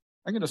direction.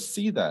 I can just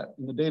see that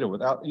in the data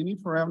without any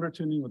parameter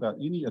tuning, without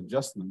any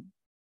adjustment.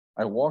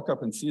 I walk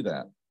up and see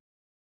that.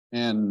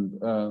 And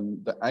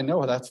I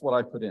know that's what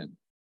I put in.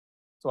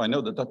 So I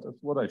know that that's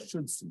what I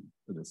should see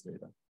for this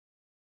data.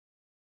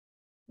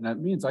 And that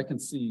means I can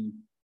see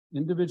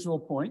individual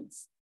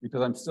points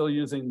because I'm still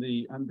using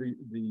the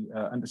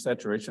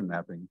undersaturation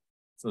mapping.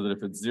 So that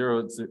if it's 0,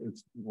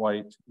 it's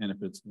white. And if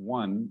it's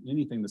 1,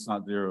 anything that's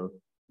not 0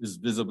 is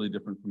visibly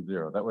different from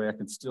 0. That way I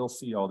can still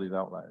see all these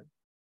outliers.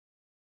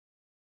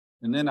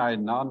 And then I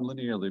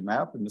non-linearly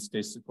map, in this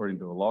case, according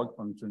to a log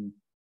function,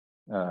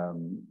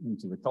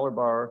 into the color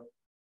bar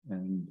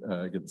and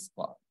get this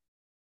plot.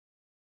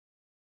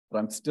 But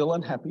I'm still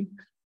unhappy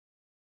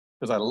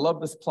because I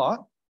love this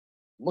plot.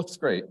 Looks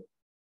great.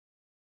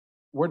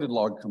 Where did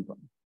log come from?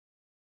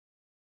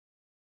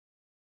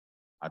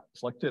 I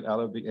plucked it out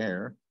of the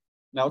air.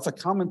 Now, it's a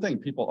common thing.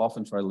 People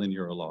often try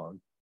linear or log,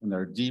 and there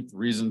are deep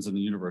reasons in the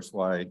universe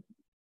why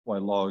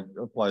log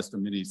applies to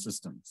many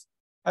systems.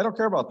 I don't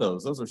care about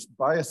those. Those are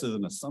biases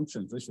and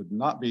assumptions. They should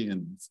not be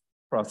in this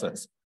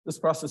process. This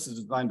process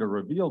is designed to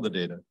reveal the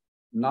data,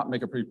 not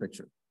make a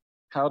pre-picture.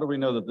 How do we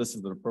know that this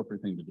is the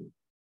appropriate thing to do?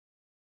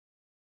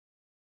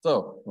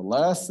 So the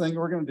last thing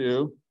we're going to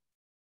do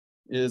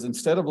is,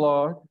 instead of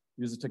log,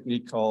 use a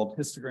technique called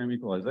histogram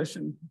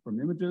equalization from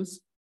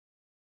images.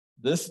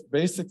 This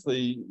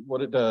basically,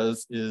 what it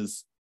does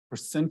is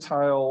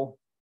percentile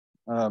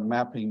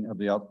mapping of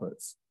the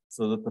outputs,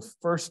 so that the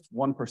first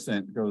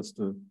 1% goes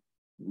to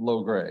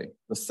low gray,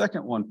 the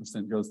second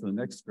 1% goes to the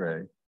next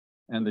gray,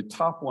 and the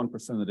top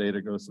 1% of the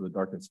data goes to the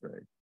darkest gray.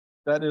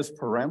 That is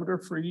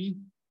parameter free.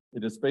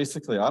 It is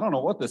basically, I don't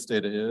know what this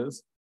data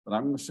is, but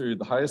I'm going to show you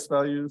the highest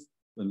values,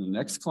 then the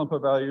next clump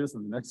of values,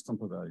 and the next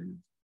clump of values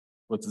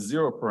with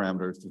 0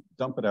 parameters to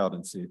dump it out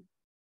and see.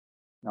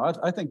 Now,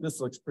 I think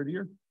this looks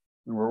prettier,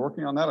 and we're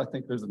working on that. I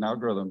think there's an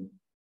algorithm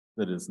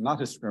that is not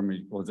histogram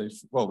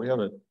equalization. Well,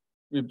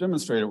 we've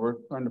demonstrated, we're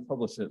trying to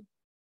publish it.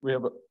 We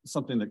have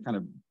something that kind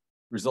of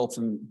results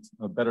in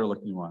a better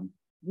looking one.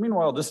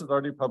 Meanwhile, this is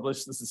already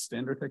published. This is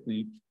standard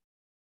technique,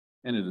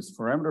 and it is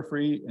parameter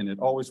free, and it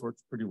always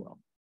works pretty well.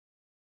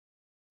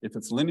 If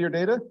it's linear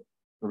data,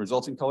 the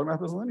resulting color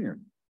map is linear.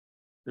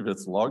 If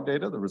it's log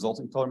data, the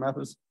resulting color map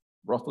is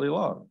roughly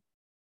log.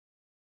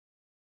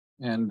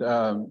 And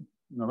no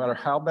matter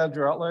how bad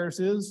your outliers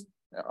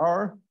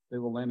are, they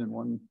will land in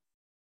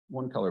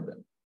one color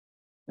bin.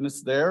 And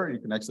it's there, you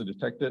can actually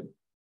detect it.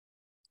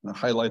 I'll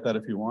highlight that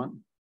if you want,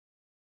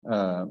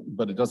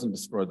 but it doesn't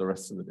destroy the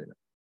rest of the data.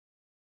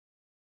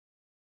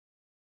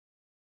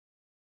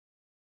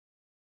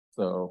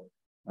 So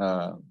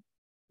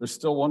there's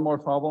still one more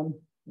problem,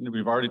 and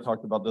we've already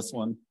talked about this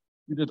one.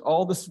 You did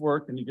all this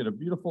work and you get a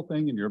beautiful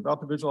thing and you're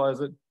about to visualize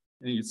it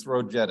and you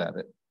throw jet at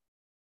it.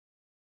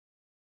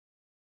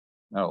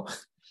 No.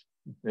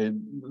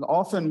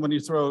 Often when you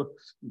throw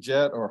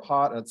jet or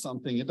hot at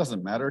something, it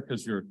doesn't matter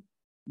because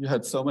you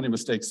had so many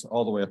mistakes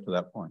all the way up to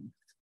that point.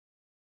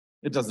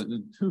 It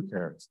doesn't, who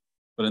cares?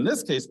 But in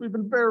this case, we've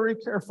been very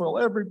careful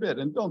every bit,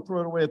 and don't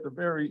throw it away at the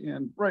very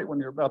end, right when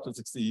you're about to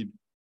succeed.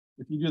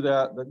 If you do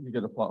that, then you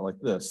get a plot like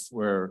this,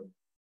 where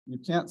you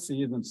can't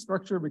see the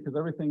structure because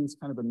everything's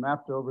kind of been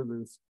mapped over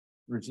this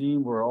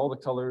regime where all the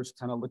colors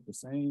kind of look the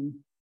same.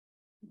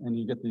 And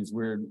you get these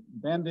weird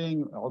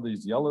banding, all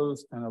these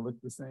yellows kind of look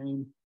the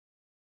same.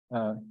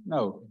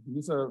 No,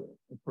 use a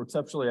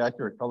perceptually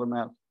accurate color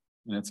map,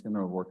 and it's going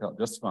to work out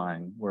just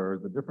fine, where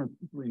the difference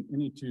between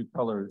any two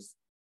colors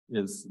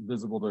is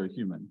visible to a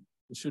human.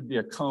 It should be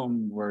a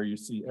comb where you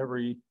see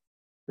every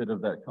bit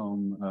of that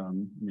comb.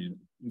 I mean,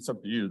 it's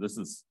up to you. This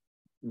is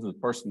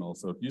personal.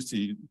 So if you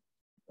see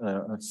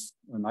a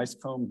nice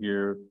comb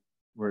here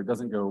where it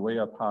doesn't go way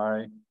up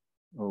high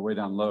or way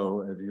down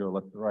low as you go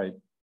left to right,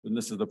 then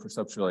this is the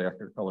perceptually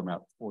accurate color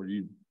map for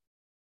you.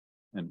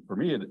 And for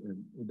me,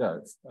 it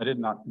does. I did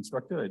not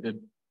construct it. I did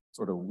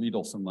sort of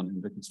wheedle someone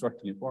into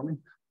constructing it for me.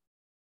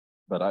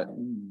 But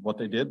what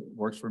they did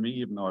works for me,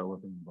 even though I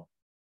wasn't involved.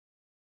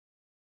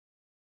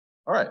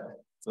 All right,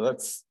 so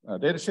that's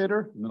Data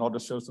Shader, and then I'll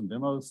just show some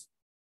demos.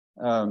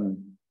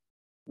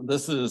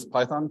 This is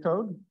Python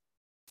code.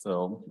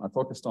 So I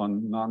focused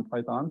on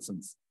non-Python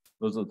since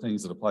those are the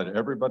things that apply to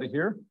everybody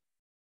here.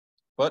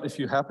 But if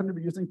you happen to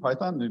be using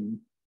Python, then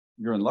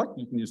you're in luck.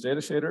 You can use Data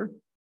Shader.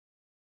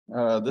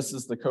 This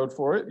is the code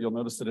for it. You'll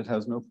notice that it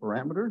has no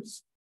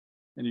parameters,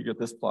 and you get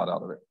this plot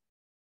out of it.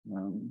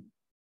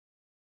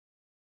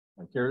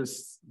 Like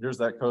here's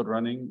that code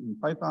running in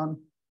Python.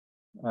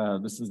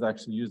 This is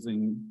actually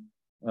using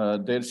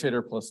Data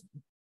Shader plus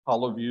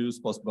hollow views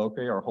plus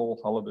bokeh, our whole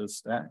HoloViz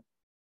stack.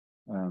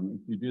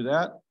 If you do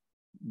that,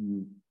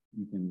 you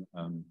can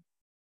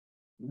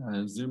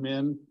zoom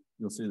in.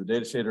 You'll see the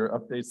Data Shader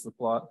updates the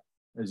plot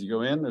as you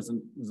go in. There's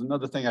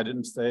another thing I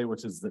didn't say,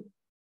 which is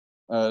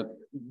that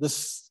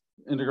this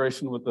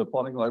integration with the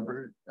plotting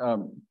library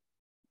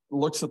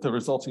looks at the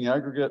resulting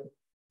aggregate,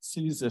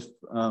 sees if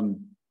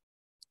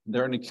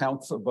there are any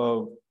counts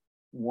above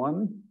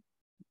 1.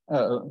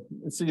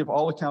 See if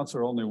all accounts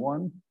are only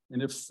 1,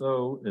 and if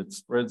so, it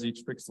spreads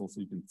each pixel so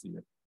you can see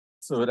it.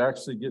 So it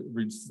actually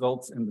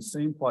results in the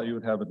same plot you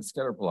would have at a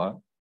scatter plot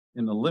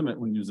in the limit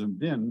when you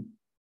zoomed in,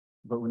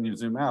 but when you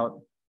zoom out,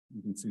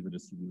 you can see the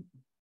distribution.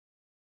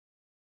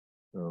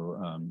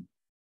 So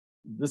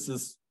this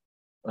is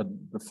a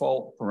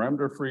default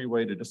parameter-free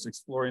way to just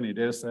explore any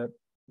data set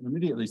and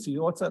immediately see,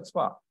 oh, what's that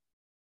spot?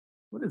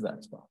 What is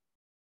that spot?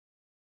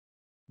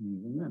 And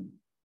you zoom in.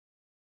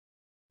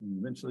 And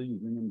eventually you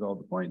zoom into all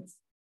the points,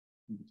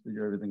 you just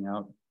figure everything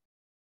out.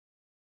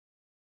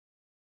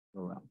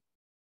 Go around.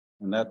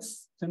 And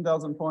that's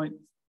 10,000 points.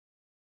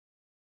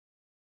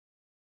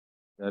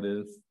 That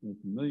is 1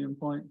 million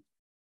points.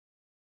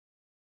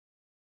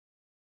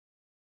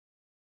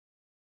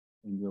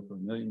 And go for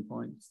 1 million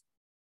points.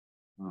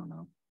 I don't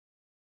know.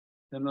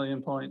 10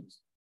 million points.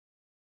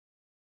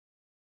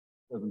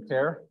 Doesn't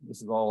care.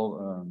 This is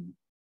all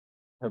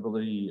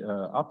heavily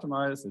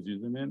optimized as you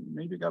zoom in.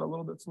 Maybe it got a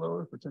little bit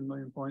slower for 10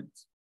 million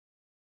points.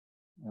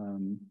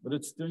 But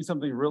it's doing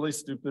something really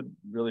stupid,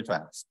 really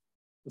fast.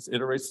 Just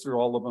iterates through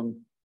all of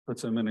them,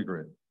 puts them in a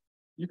grid.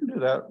 You can do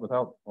that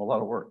without a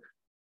lot of work.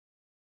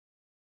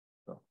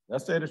 So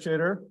that's Data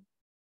Shader.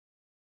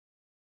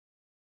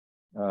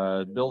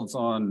 It builds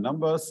on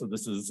Numbus, so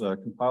this is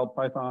compiled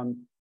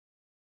Python,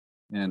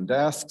 and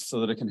Dask, so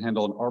that it can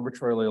handle an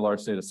arbitrarily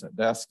large data set.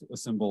 Dask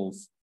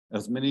assembles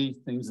as many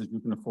things as you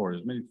can afford,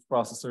 as many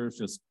processors,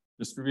 just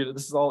distributed.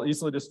 This is all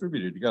easily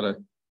distributed. You got a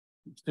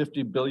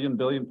 50 billion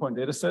point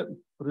data set,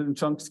 put it in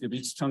chunks, give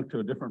each chunk to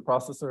a different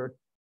processor.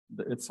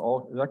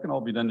 That can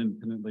all be done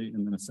independently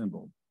and then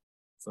assembled.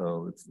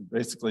 So it's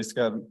basically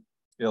scales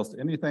to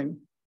anything.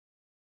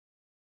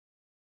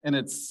 And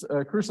it's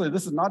crucially,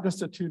 this is not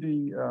just a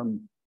 2D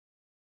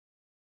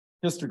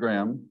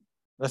histogram.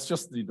 That's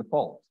just the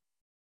default.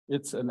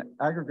 It's an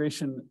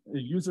aggregation, a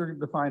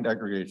user-defined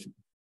aggregation.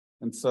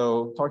 And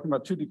so talking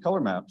about 2D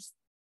color maps,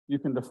 you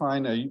can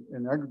define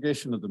an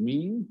aggregation of the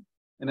mean,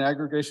 an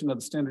aggregation of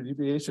the standard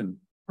deviation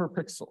per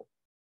pixel.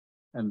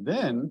 And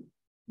then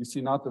you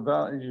see not the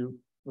value,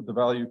 but the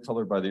value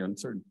colored by the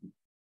uncertainty.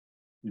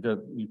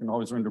 You can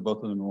always render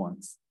both of them at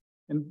once.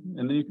 And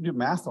then you can do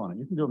math on it.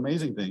 You can do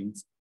amazing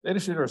things. Data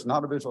Shader is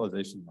not a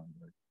visualization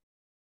library.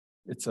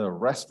 It's a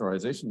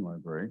rasterization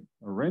library,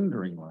 a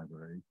rendering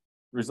library.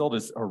 The result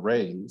is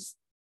arrays,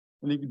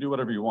 and you can do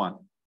whatever you want.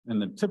 In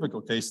the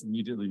typical case,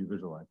 immediately you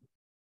visualize it.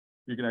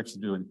 You can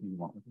actually do anything you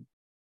want with it.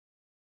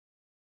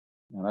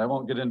 And I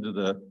won't get into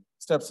the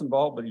steps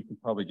involved, but you can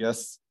probably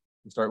guess.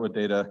 You start with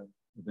data,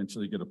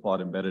 eventually get a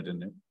plot embedded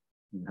in it,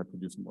 and you have to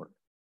do some work.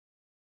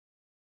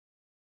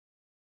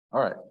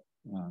 All right.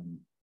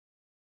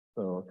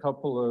 So a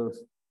couple of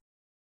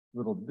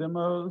little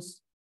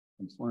demos.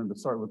 I just wanted to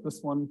start with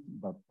this one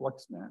about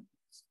FluxNet.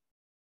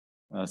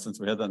 Since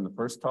we had that in the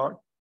first talk,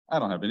 I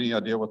don't have any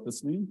idea what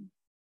this means.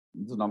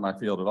 This is not my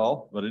field at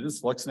all, but it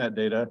is FluxNet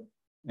data,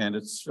 and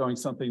it's showing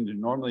something that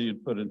normally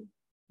you'd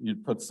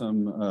put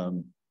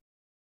some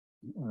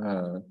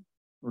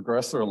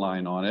regressor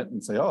line on it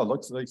and say, oh, it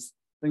looks like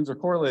things are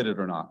correlated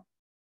or not.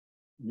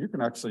 You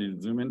can actually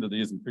zoom into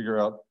these and figure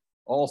out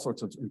all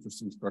sorts of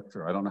interesting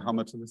structure. I don't know how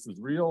much of this is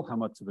real, how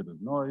much of it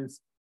is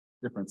noise,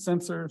 different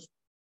sensors.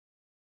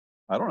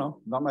 I don't know,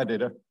 not my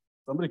data.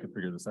 Somebody could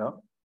figure this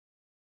out.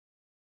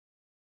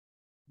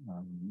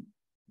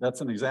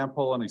 That's an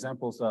example on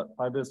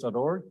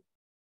examples.pybiz.org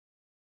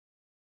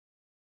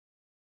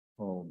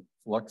called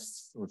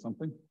Flux or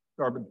something,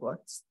 Carbon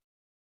Flux.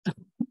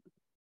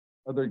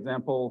 Other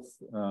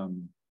examples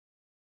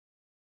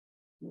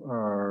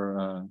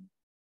are,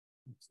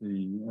 let's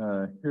see,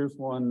 here's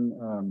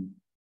one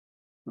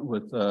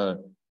with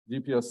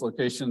GPS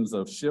locations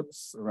of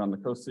ships around the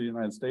coast of the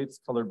United States,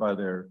 colored by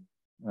their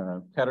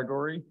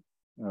category,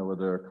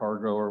 whether a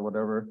cargo or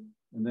whatever.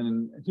 And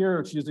then here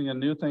it's using a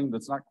new thing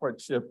that's not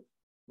quite ship,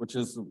 which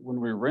is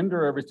when we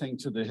render everything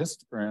to the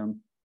histogram,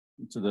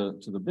 to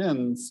the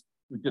bins,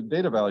 we get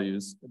data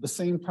values. At the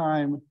same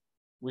time,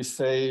 we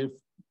save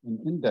an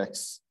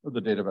index of the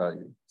data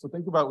value. So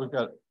think about, we've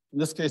got In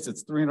this case,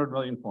 it's 300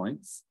 million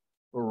points.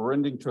 We're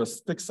rendering to a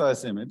fixed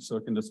size image, so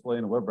it can display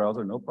in a web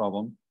browser, no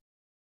problem.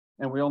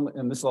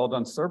 And this is all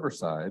done server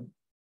side.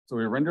 So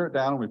we render it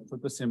down, we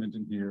put this image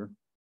in here.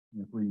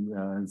 And if we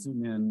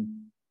zoom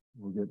in,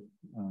 we'll get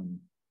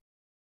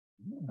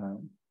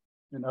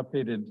an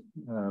updated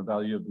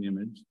value of the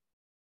image.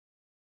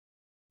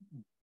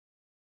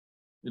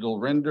 It'll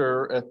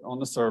render on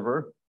the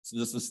server. So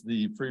this is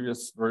the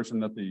previous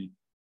version at the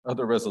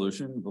other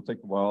resolution. It'll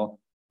take a while,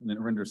 and then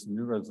it renders the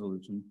new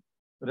resolution.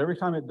 But every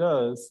time it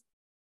does,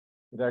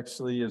 it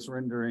actually is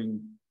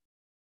rendering,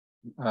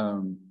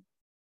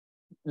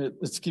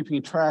 it's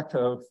keeping track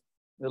of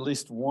at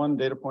least one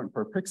data point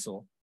per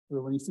pixel.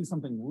 So when you see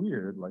something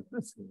weird like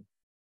this here,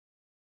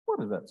 what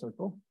is that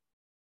circle?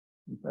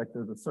 In fact,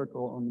 there's a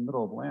circle in the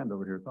middle of land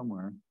over here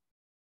somewhere.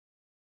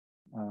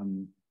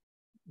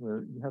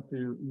 Where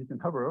you can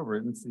hover over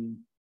it and see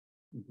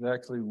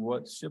exactly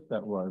what ship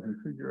that was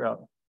and figure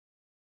out,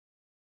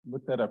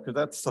 look that up, because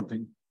that's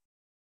something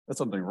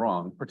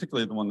wrong,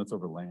 particularly the one that's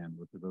over land,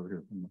 which is over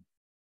here somewhere.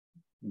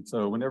 And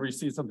so whenever you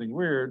see something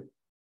weird,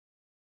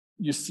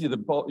 you see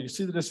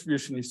the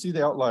distribution, you see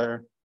the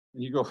outlier,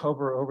 and you go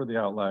hover over the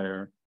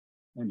outlier,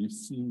 and you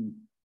see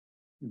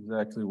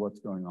exactly what's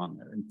going on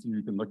there, and so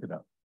you can look it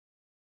up.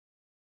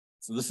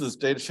 So this is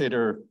data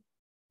shader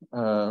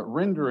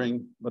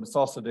rendering, but it's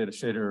also data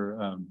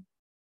shader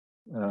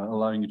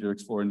allowing you to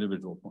explore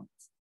individual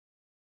points.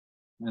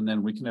 And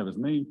then we can have as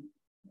many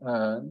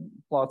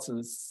plots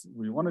as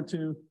we wanted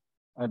to.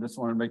 I just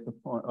want to make the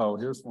point, oh,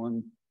 here's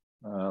one.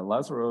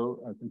 Lazaro,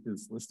 I think,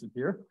 is listed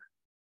here.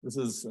 This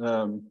is,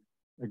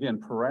 again,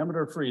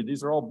 parameter free.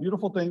 These are all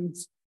beautiful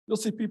things. You'll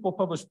see people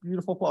publish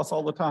beautiful plots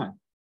all the time.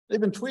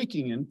 They've been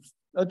tweaking and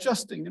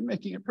adjusting and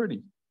making it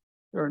pretty.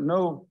 There are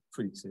no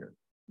tweaks here,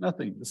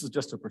 nothing. This is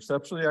just a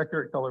perceptually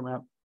accurate color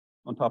map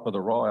on top of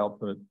the raw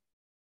output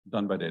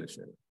done by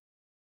Datashader.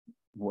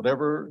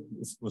 Whatever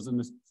was in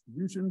this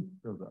distribution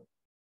goes up.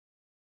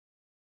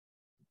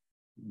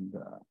 And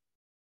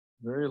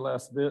very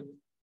last bit,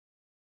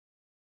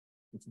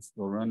 this is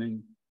still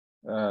running.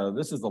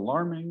 This is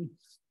alarming.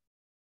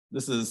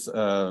 This is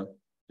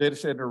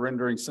Datashader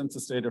rendering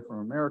census data from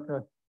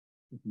America.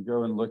 You can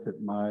go and look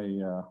at my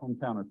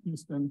hometown of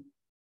Houston.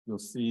 You'll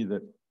see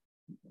that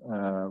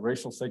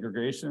racial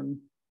segregation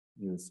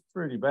is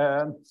pretty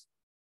bad.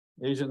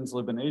 Asians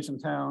live in Asian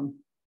town.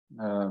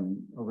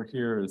 Over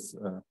here is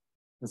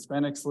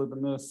Hispanics live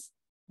in this,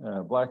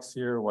 blacks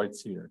here,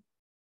 whites here.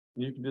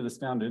 And you can do this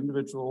down to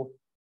individual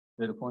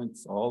data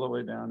points all the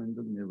way down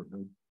into the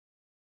neighborhood.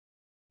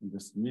 And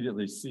just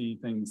immediately see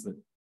things that,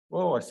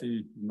 whoa, I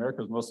see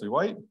America's mostly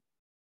white,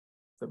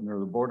 except near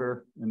the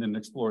border, and then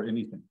explore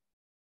anything.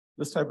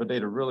 This type of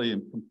data really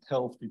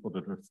compels people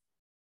to just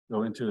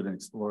go into it and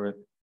explore it,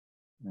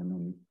 and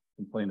then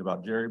complain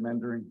about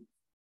gerrymandering.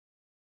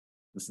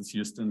 This is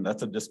Houston,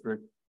 that's a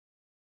district.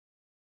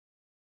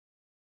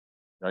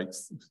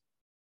 Yikes.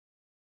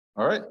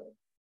 All right,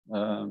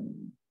 I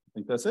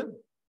think that's it.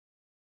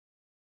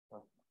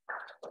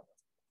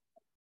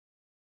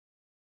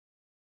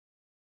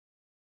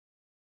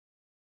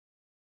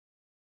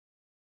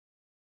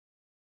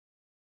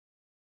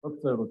 Oops,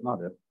 that was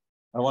not it.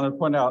 I want to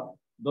point out,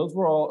 those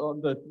were all,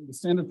 the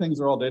standard things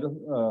are all data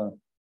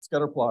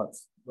scatter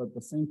plots, but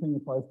the same thing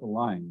applies to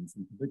lines,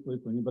 and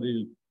particularly for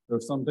anybody, there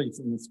are some things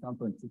in this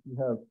conference, if you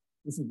have,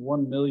 this is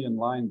 1 million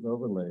lines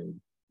overlaid,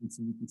 and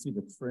so you can see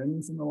the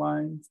trends in the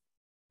lines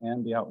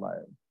and the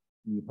outlier.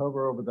 And you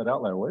hover over that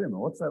outlier, wait a minute,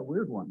 what's that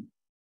weird one?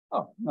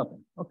 Oh,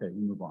 nothing, okay,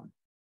 we move on.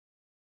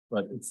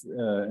 But it's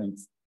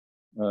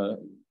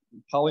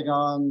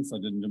polygons, I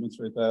didn't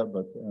demonstrate that,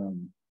 but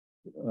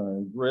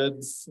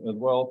grids as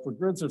well. For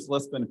grids, there's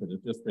less benefit.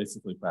 It's just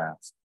basically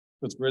fast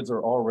because grids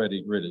are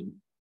already gridded.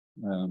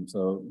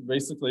 So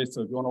basically,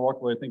 so if you want to walk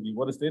away thinking,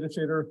 what is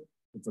Datashader?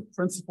 It's a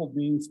principled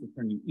means for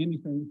turning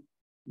anything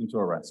into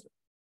a raster.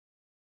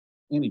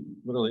 Anything,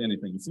 literally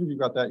anything. As soon as you've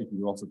got that, you can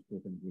do all sorts of cool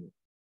things with it.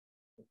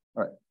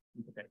 All right.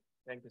 Okay,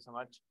 thank you so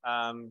much.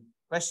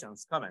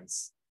 Questions,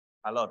 comments?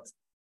 A lot.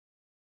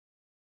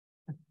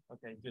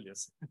 Okay,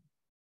 Julius.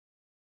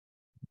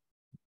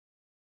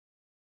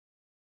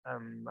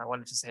 I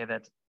wanted to say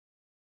that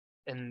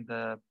in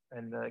the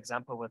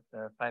example with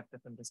the 5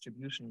 different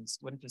distributions,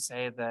 wouldn't you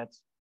say that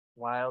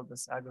while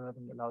this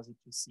algorithm allows you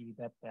to see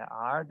that there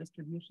are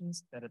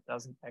distributions, that it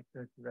doesn't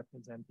accurately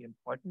represent the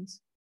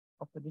importance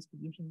of the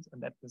distributions,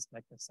 and that is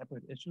like a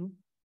separate issue?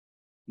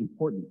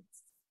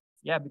 Importance?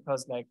 Yeah,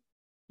 because like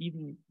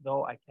even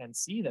though I can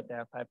see that there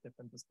are 5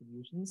 different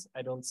distributions,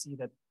 I don't see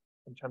that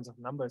in terms of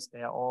numbers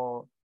they are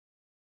all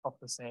of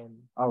the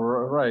same. Oh,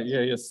 right.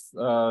 Yeah. Yes.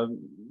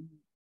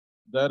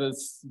 That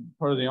is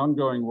part of the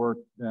ongoing work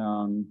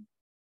down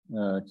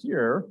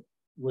here,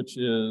 which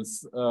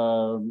is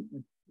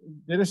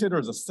Datashader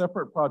is a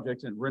separate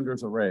project and it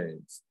renders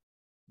arrays.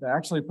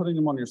 Actually putting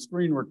them on your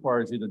screen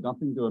requires either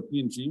dumping to a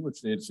PNG,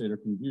 which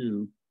Datashader can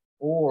do,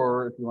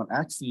 or if you want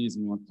axes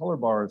and you want color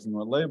bars and you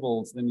want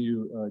labels, then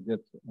you get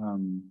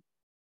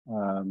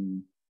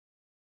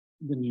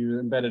then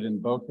you embed it in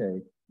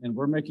bokeh. And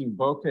we're making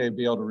bokeh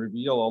be able to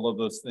reveal all of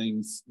those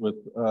things with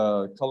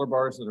color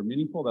bars that are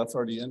meaningful. That's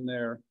already in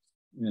there.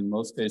 In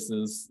most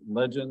cases,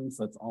 legends,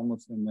 that's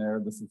almost in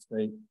there. This is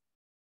fake.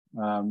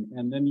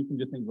 And then you can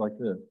do things like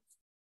this.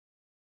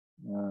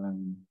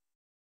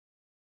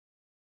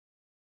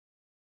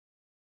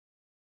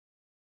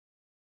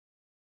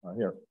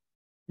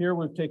 Here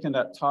we've taken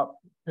that top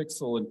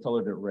pixel and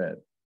colored it red.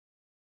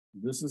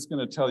 This is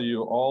going to tell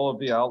you all of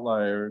the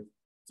outliers.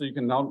 So you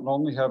can not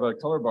only have a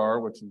color bar,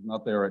 which is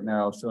not there right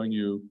now, showing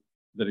you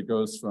that it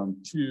goes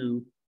from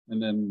 2,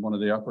 and then one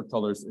of the upper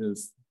colors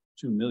is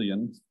 2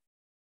 million.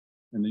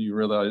 And then you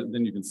realize,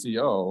 then you can see,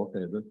 oh,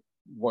 okay, the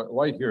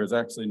white here is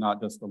actually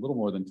not just a little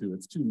more than 2,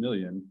 it's 2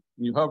 million.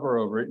 And you hover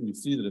over it and you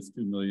see that it's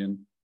 2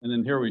 million. And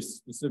then here we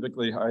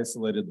specifically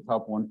isolated the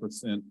top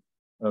 1%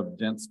 of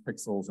dense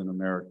pixels in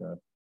America.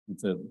 And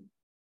said,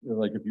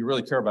 like, if you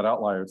really care about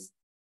outliers,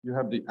 you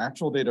have the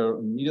actual data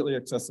immediately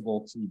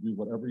accessible to do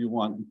whatever you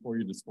want before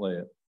you display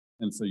it.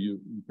 And so you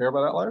care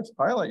about outliers,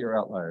 highlight your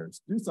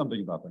outliers, do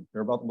something about them.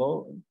 Care about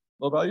low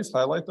values,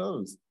 highlight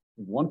those.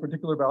 If one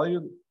particular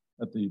value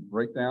at the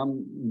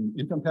breakdown in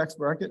income tax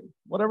bracket,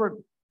 whatever,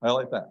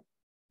 highlight that.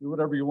 Do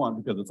whatever you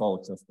want because it's all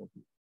accessible to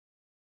you.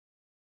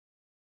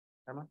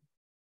 Emma?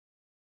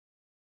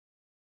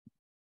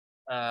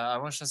 I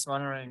was just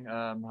wondering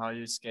how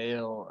you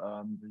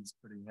scale these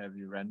pretty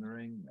heavy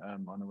rendering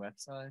on a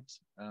website.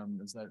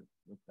 Is that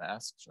with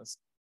Flask just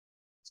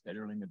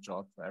scheduling a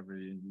job for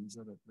every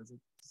user that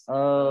visits the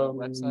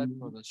website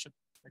for the ship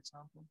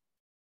example?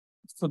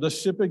 For the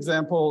ship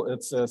example,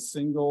 it's a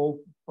single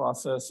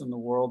process in the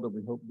world that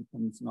we hope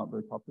becomes not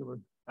very popular.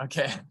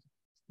 Okay.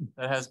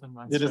 That has been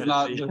my strategy. It is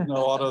not, there's no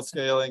auto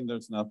scaling,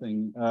 there's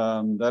nothing.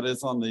 That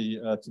is on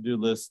the to-do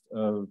list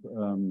of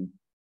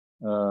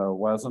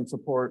WASM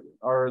support.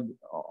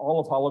 All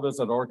of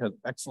holoviz.org has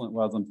excellent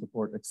WASM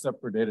support except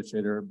for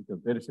Datashader, because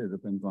Datashader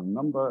depends on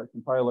Numba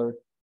compiler.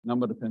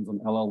 Numba depends on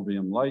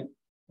LLVM Lite.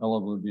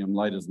 LLVM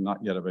Lite is not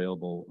yet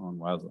available on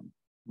WASM.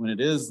 When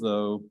it is,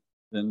 though,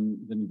 then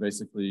you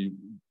basically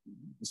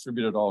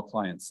distribute it all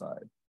client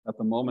side. At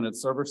the moment,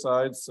 it's server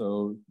side,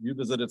 so you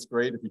visit, it's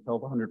great. If you tell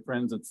 100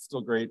 friends, it's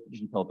still great.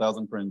 If you tell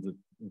 1,000 friends,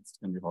 it's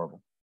going to be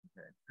horrible.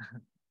 Okay.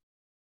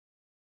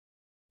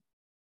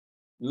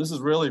 And this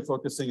is really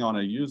focusing on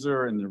a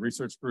user and the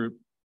research group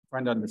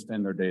trying to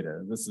understand their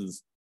data. This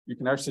is, you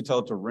can actually tell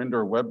it to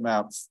render web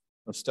maps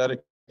of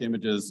static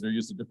images that are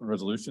used at different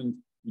resolutions.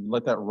 You can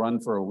let that run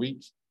for a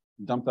week,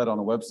 dump that on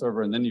a web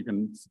server, and then you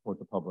can support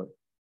the public.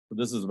 So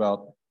this is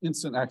about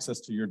instant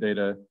access to your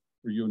data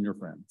for you and your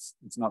friends.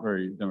 It's not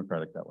very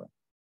democratic that way.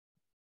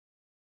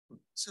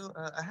 So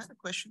I had a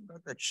question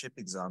about that ship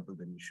example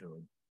that you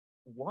showed.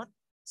 What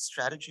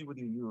strategy would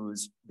you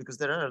use? Because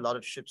there are a lot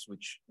of ships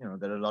which,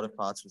 there are a lot of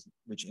parts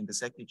which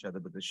intersect each other,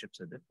 but the ships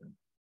are different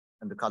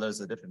and the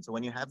colors are different. So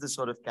when you have this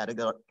sort of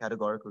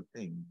categorical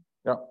thing,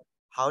 yeah,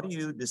 how do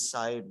you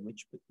decide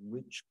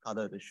which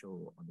color to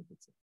show on the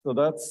pixel? So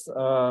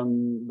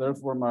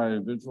there's where my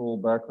visual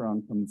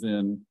background comes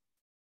in.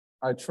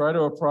 I try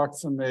to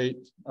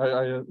approximate,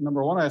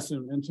 number one, I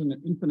assume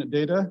infinite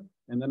data,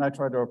 and then I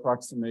try to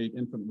approximate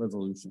infinite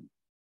resolution.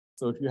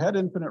 So if you had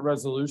infinite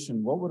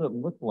resolution, what would it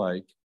look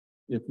like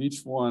if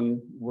each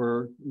one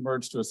were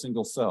merged to a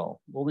single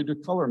cell? Well, we do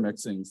color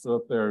mixing. So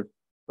if there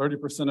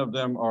 30% of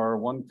them are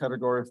one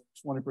category,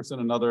 20%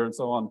 another, and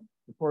so on,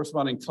 the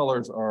corresponding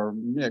colors are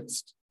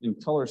mixed in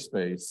color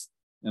space,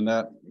 and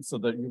so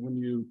that when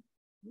you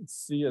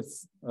see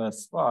a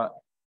spot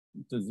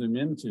to zoom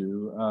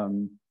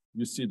into,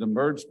 you see the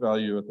merged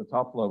value at the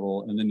top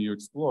level, and then you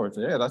explore it.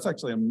 Say, hey, that's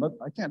actually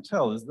I can't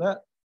tell. Is that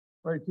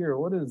right here?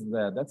 What is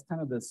that? That's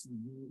kind of this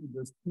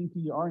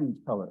pinky orange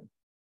color.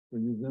 So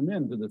you zoom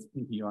into this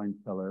pinky orange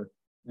color,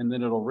 and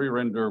then it'll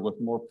re-render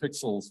with more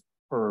pixels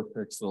per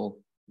pixel,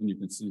 and you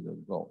can see the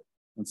result.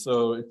 And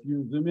so if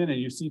you zoom in and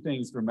you see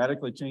things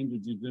dramatically change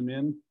as you zoom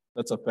in,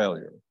 that's a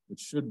failure. It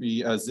should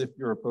be as if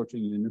you're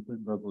approaching the infinite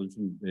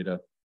resolution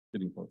data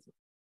getting closer.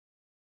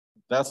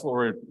 That's what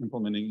we're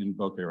implementing in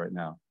bokeh right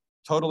now.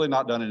 Totally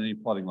not done in any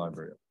plotting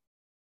library.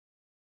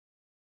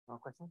 More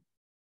question?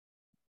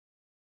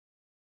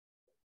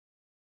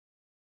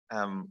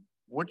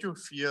 Would you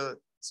feel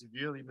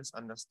severely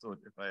misunderstood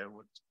if I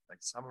would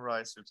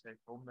summarize your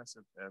take-home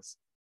message as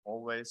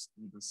always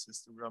do the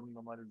histogram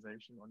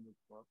normalization on your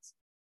plots?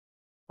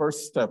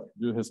 First step,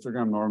 do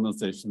histogram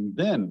normalization.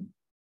 Then,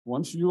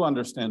 once you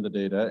understand the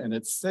data and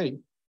it's safe,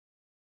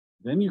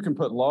 then you can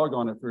put log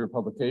on it for your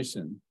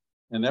publication.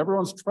 And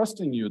everyone's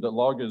trusting you that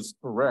log is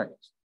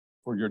correct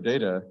for your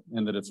data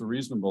and that it's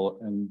reasonable,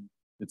 and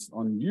it's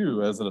on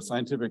you as a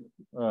scientific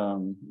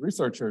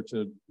researcher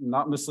to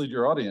not mislead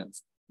your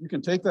audience. You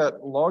can take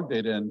that log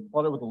data and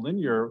plot it with a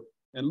linear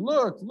and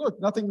look,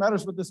 nothing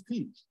matters but this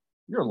peak.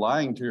 You're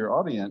lying to your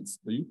audience,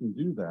 but you can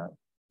do that.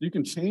 You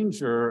can change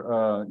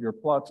your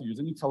plot to use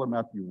any color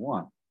map you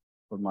want.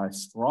 But my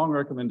strong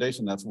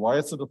recommendation, that's why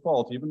it's a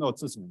default, even though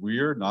it's this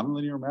weird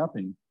nonlinear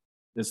mapping,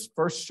 is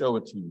first show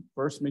it to you,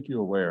 first make you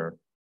aware.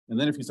 And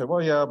then if you say,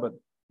 well, yeah, but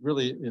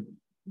really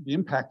the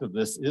impact of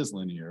this is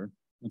linear,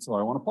 And so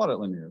I want to plot it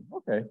linear.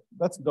 Okay,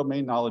 that's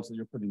domain knowledge that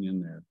you're putting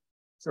in there.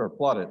 Sure,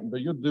 plot it,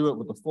 but you'll do it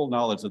with the full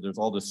knowledge that there's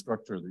all this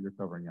structure that you're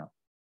covering up.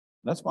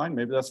 That's fine.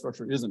 Maybe that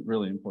structure isn't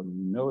really important.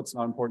 You know it's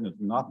not important. It's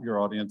not your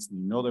audience. You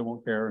know they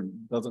won't care and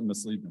doesn't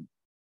mislead them.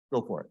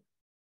 Go for it.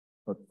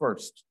 But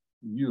first,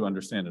 you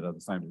understand it as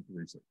a scientific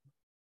research.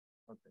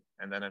 Okay,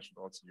 and then I should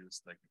also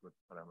use like a good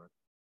parameter.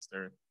 Is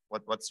there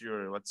what's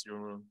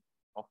your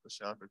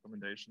off-the-shelf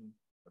recommendation?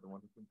 I don't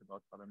want to think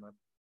about color map.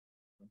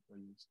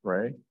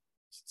 Gray.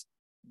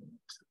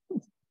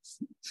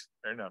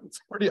 Fair enough. It's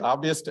pretty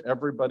obvious to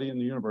everybody in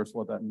the universe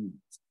what that means.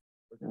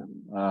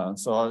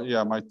 So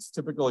yeah, my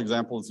typical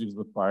example is used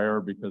with fire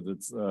because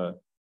it's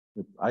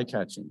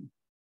eye-catching.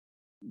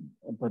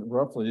 But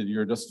roughly,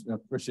 you're just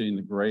appreciating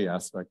the gray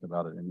aspect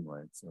about it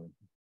anyway. So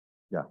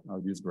yeah, I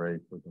would use gray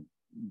for the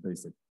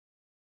basic.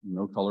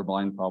 No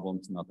colorblind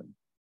problems, nothing.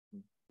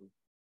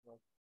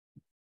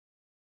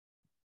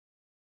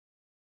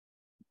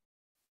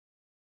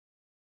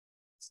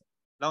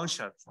 Long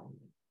shot.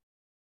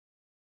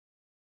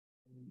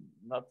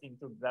 Not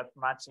into that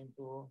much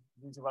into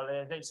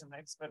visualization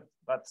expert,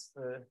 but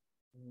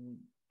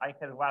I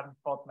have one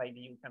thought. Maybe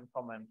you can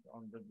comment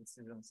on the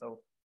decision. So,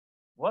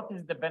 what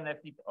is the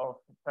benefit of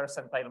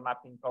percentile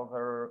mapping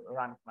over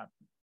rank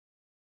mapping?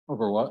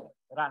 Over what?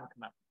 Rank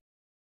mapping.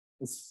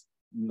 It's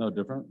no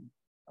different.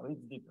 Oh,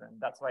 it's different.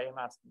 That's why I'm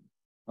asking.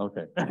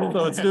 Okay,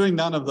 so it's doing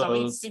none of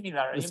those. So it's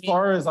similar. As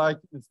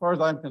far as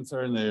I'm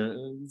concerned, there.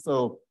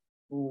 So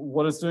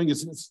what it's doing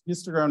is it's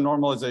histogram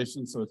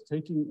normalization. So it's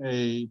taking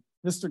a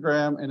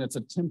histogram and it's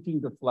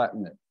attempting to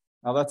flatten it.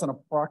 Now that's an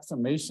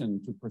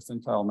approximation to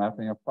percentile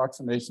mapping,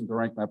 approximation to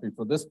rank mapping.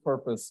 For this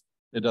purpose,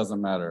 it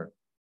doesn't matter.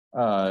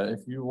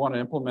 If you want to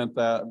implement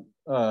that,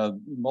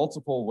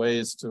 multiple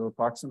ways to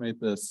approximate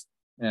this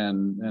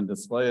and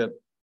display it,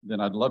 then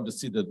I'd love to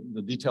see the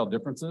detailed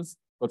differences.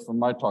 But from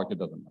my talk, it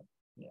doesn't matter.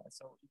 Yeah.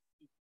 So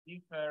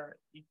if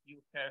you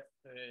have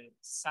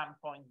some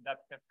point that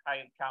have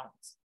high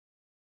counts,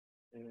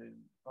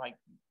 like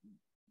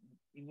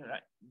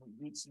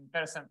which in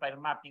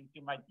percentile mapping,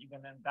 you might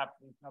even end up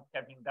with not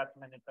having that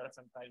many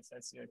percentiles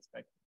as you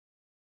expect.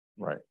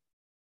 Right.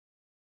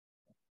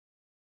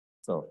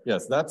 So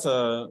yes, that's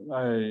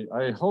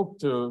I hope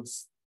to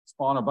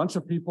spawn a bunch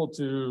of people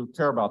to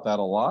care about that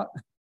a lot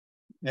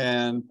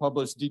and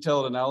publish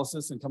detailed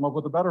analysis and come up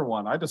with a better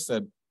one. I just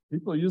said,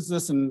 people use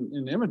this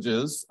in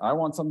images. I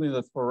want something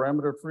that's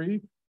parameter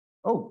free.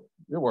 Oh,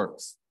 it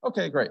works.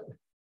 Okay, great.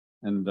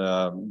 And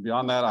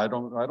beyond that, I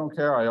don't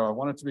care. I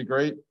want it to be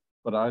great,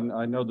 but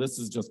I know this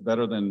is just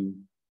better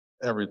than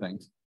everything.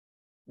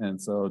 And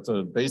so it's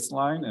a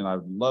baseline, and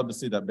I'd love to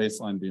see that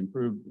baseline be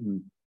improved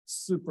in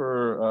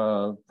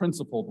super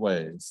principled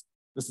ways.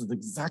 This is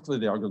exactly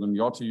the algorithm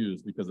you ought to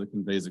use because it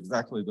conveys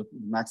exactly the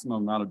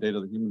maximum amount of data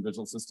the human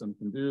visual system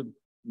can do,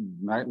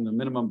 the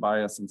minimum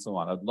bias, and so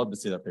on. I'd love to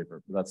see that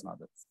paper, but that's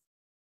not it.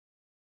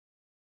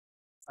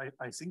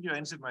 I think you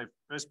answered my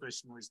first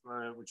question,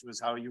 which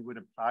was how you would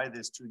apply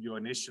this to your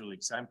initial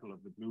example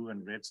of the blue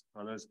and red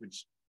colors,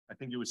 which I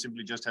think you would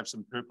simply just have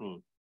some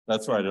purple.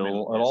 That's right.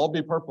 It'll all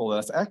be purple.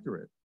 That's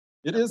accurate.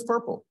 It is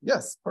purple.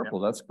 Yes,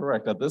 purple. Yeah. That's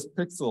correct. At this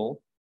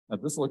pixel,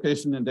 at this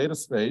location in data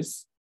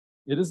space,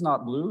 it is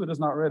not blue. It is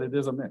not red. It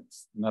is a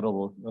mix. And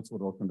that's what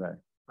it'll convey.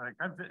 But I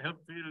can't help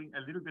feeling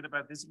a little bit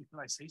about this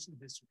equalization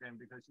histogram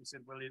because you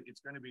said, well, it's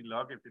going to be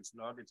log. If it's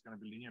log, it's going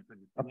to be linear.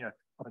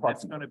 But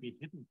that's going to be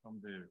hidden from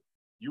the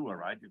viewer,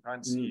 right? You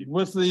can't see.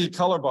 With the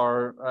color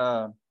bar,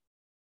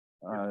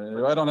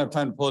 I don't have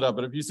time to pull it up,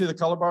 but if you see the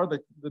color bar,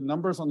 the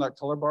numbers on that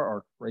color bar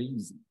are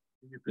crazy.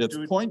 It's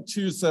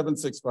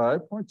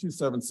 0.2765,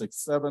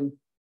 0.2767,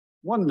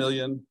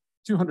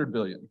 1,200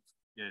 billion.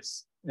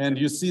 Yes. And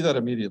you see that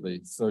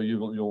immediately. So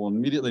you'll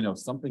immediately know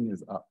something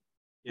is up.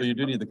 So you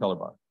do need the color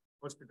bar.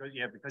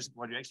 Because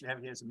what you actually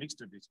have here is a mixed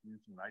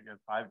distribution, right? You have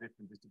 5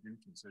 different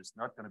distributions. So it's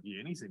not going to be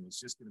anything. It's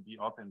just going to be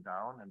up and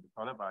down, and the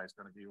color bar is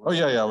going to be. Oh,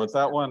 yeah. With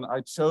that one,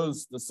 I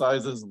chose the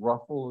sizes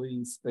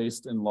roughly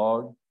spaced in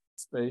log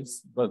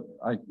space, but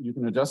you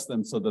can adjust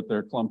them so that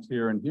they're clumped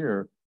here and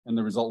here, and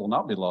the result will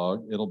not be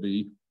log. It'll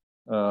be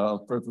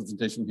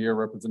representation here,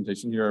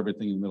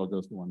 everything in the middle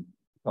goes to one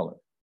color.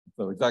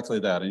 So exactly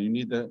that. And you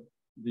need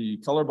the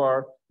color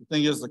bar. The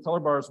thing is, the color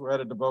bars were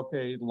added to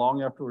Bokeh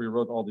long after we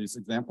wrote all these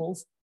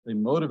examples. They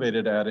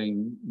motivated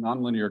adding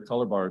nonlinear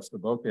color bars to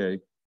Bokeh,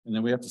 and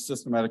then we have to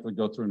systematically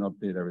go through and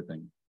update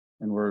everything.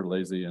 And we're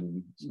lazy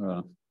and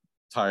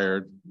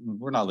tired.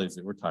 We're not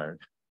lazy, we're tired.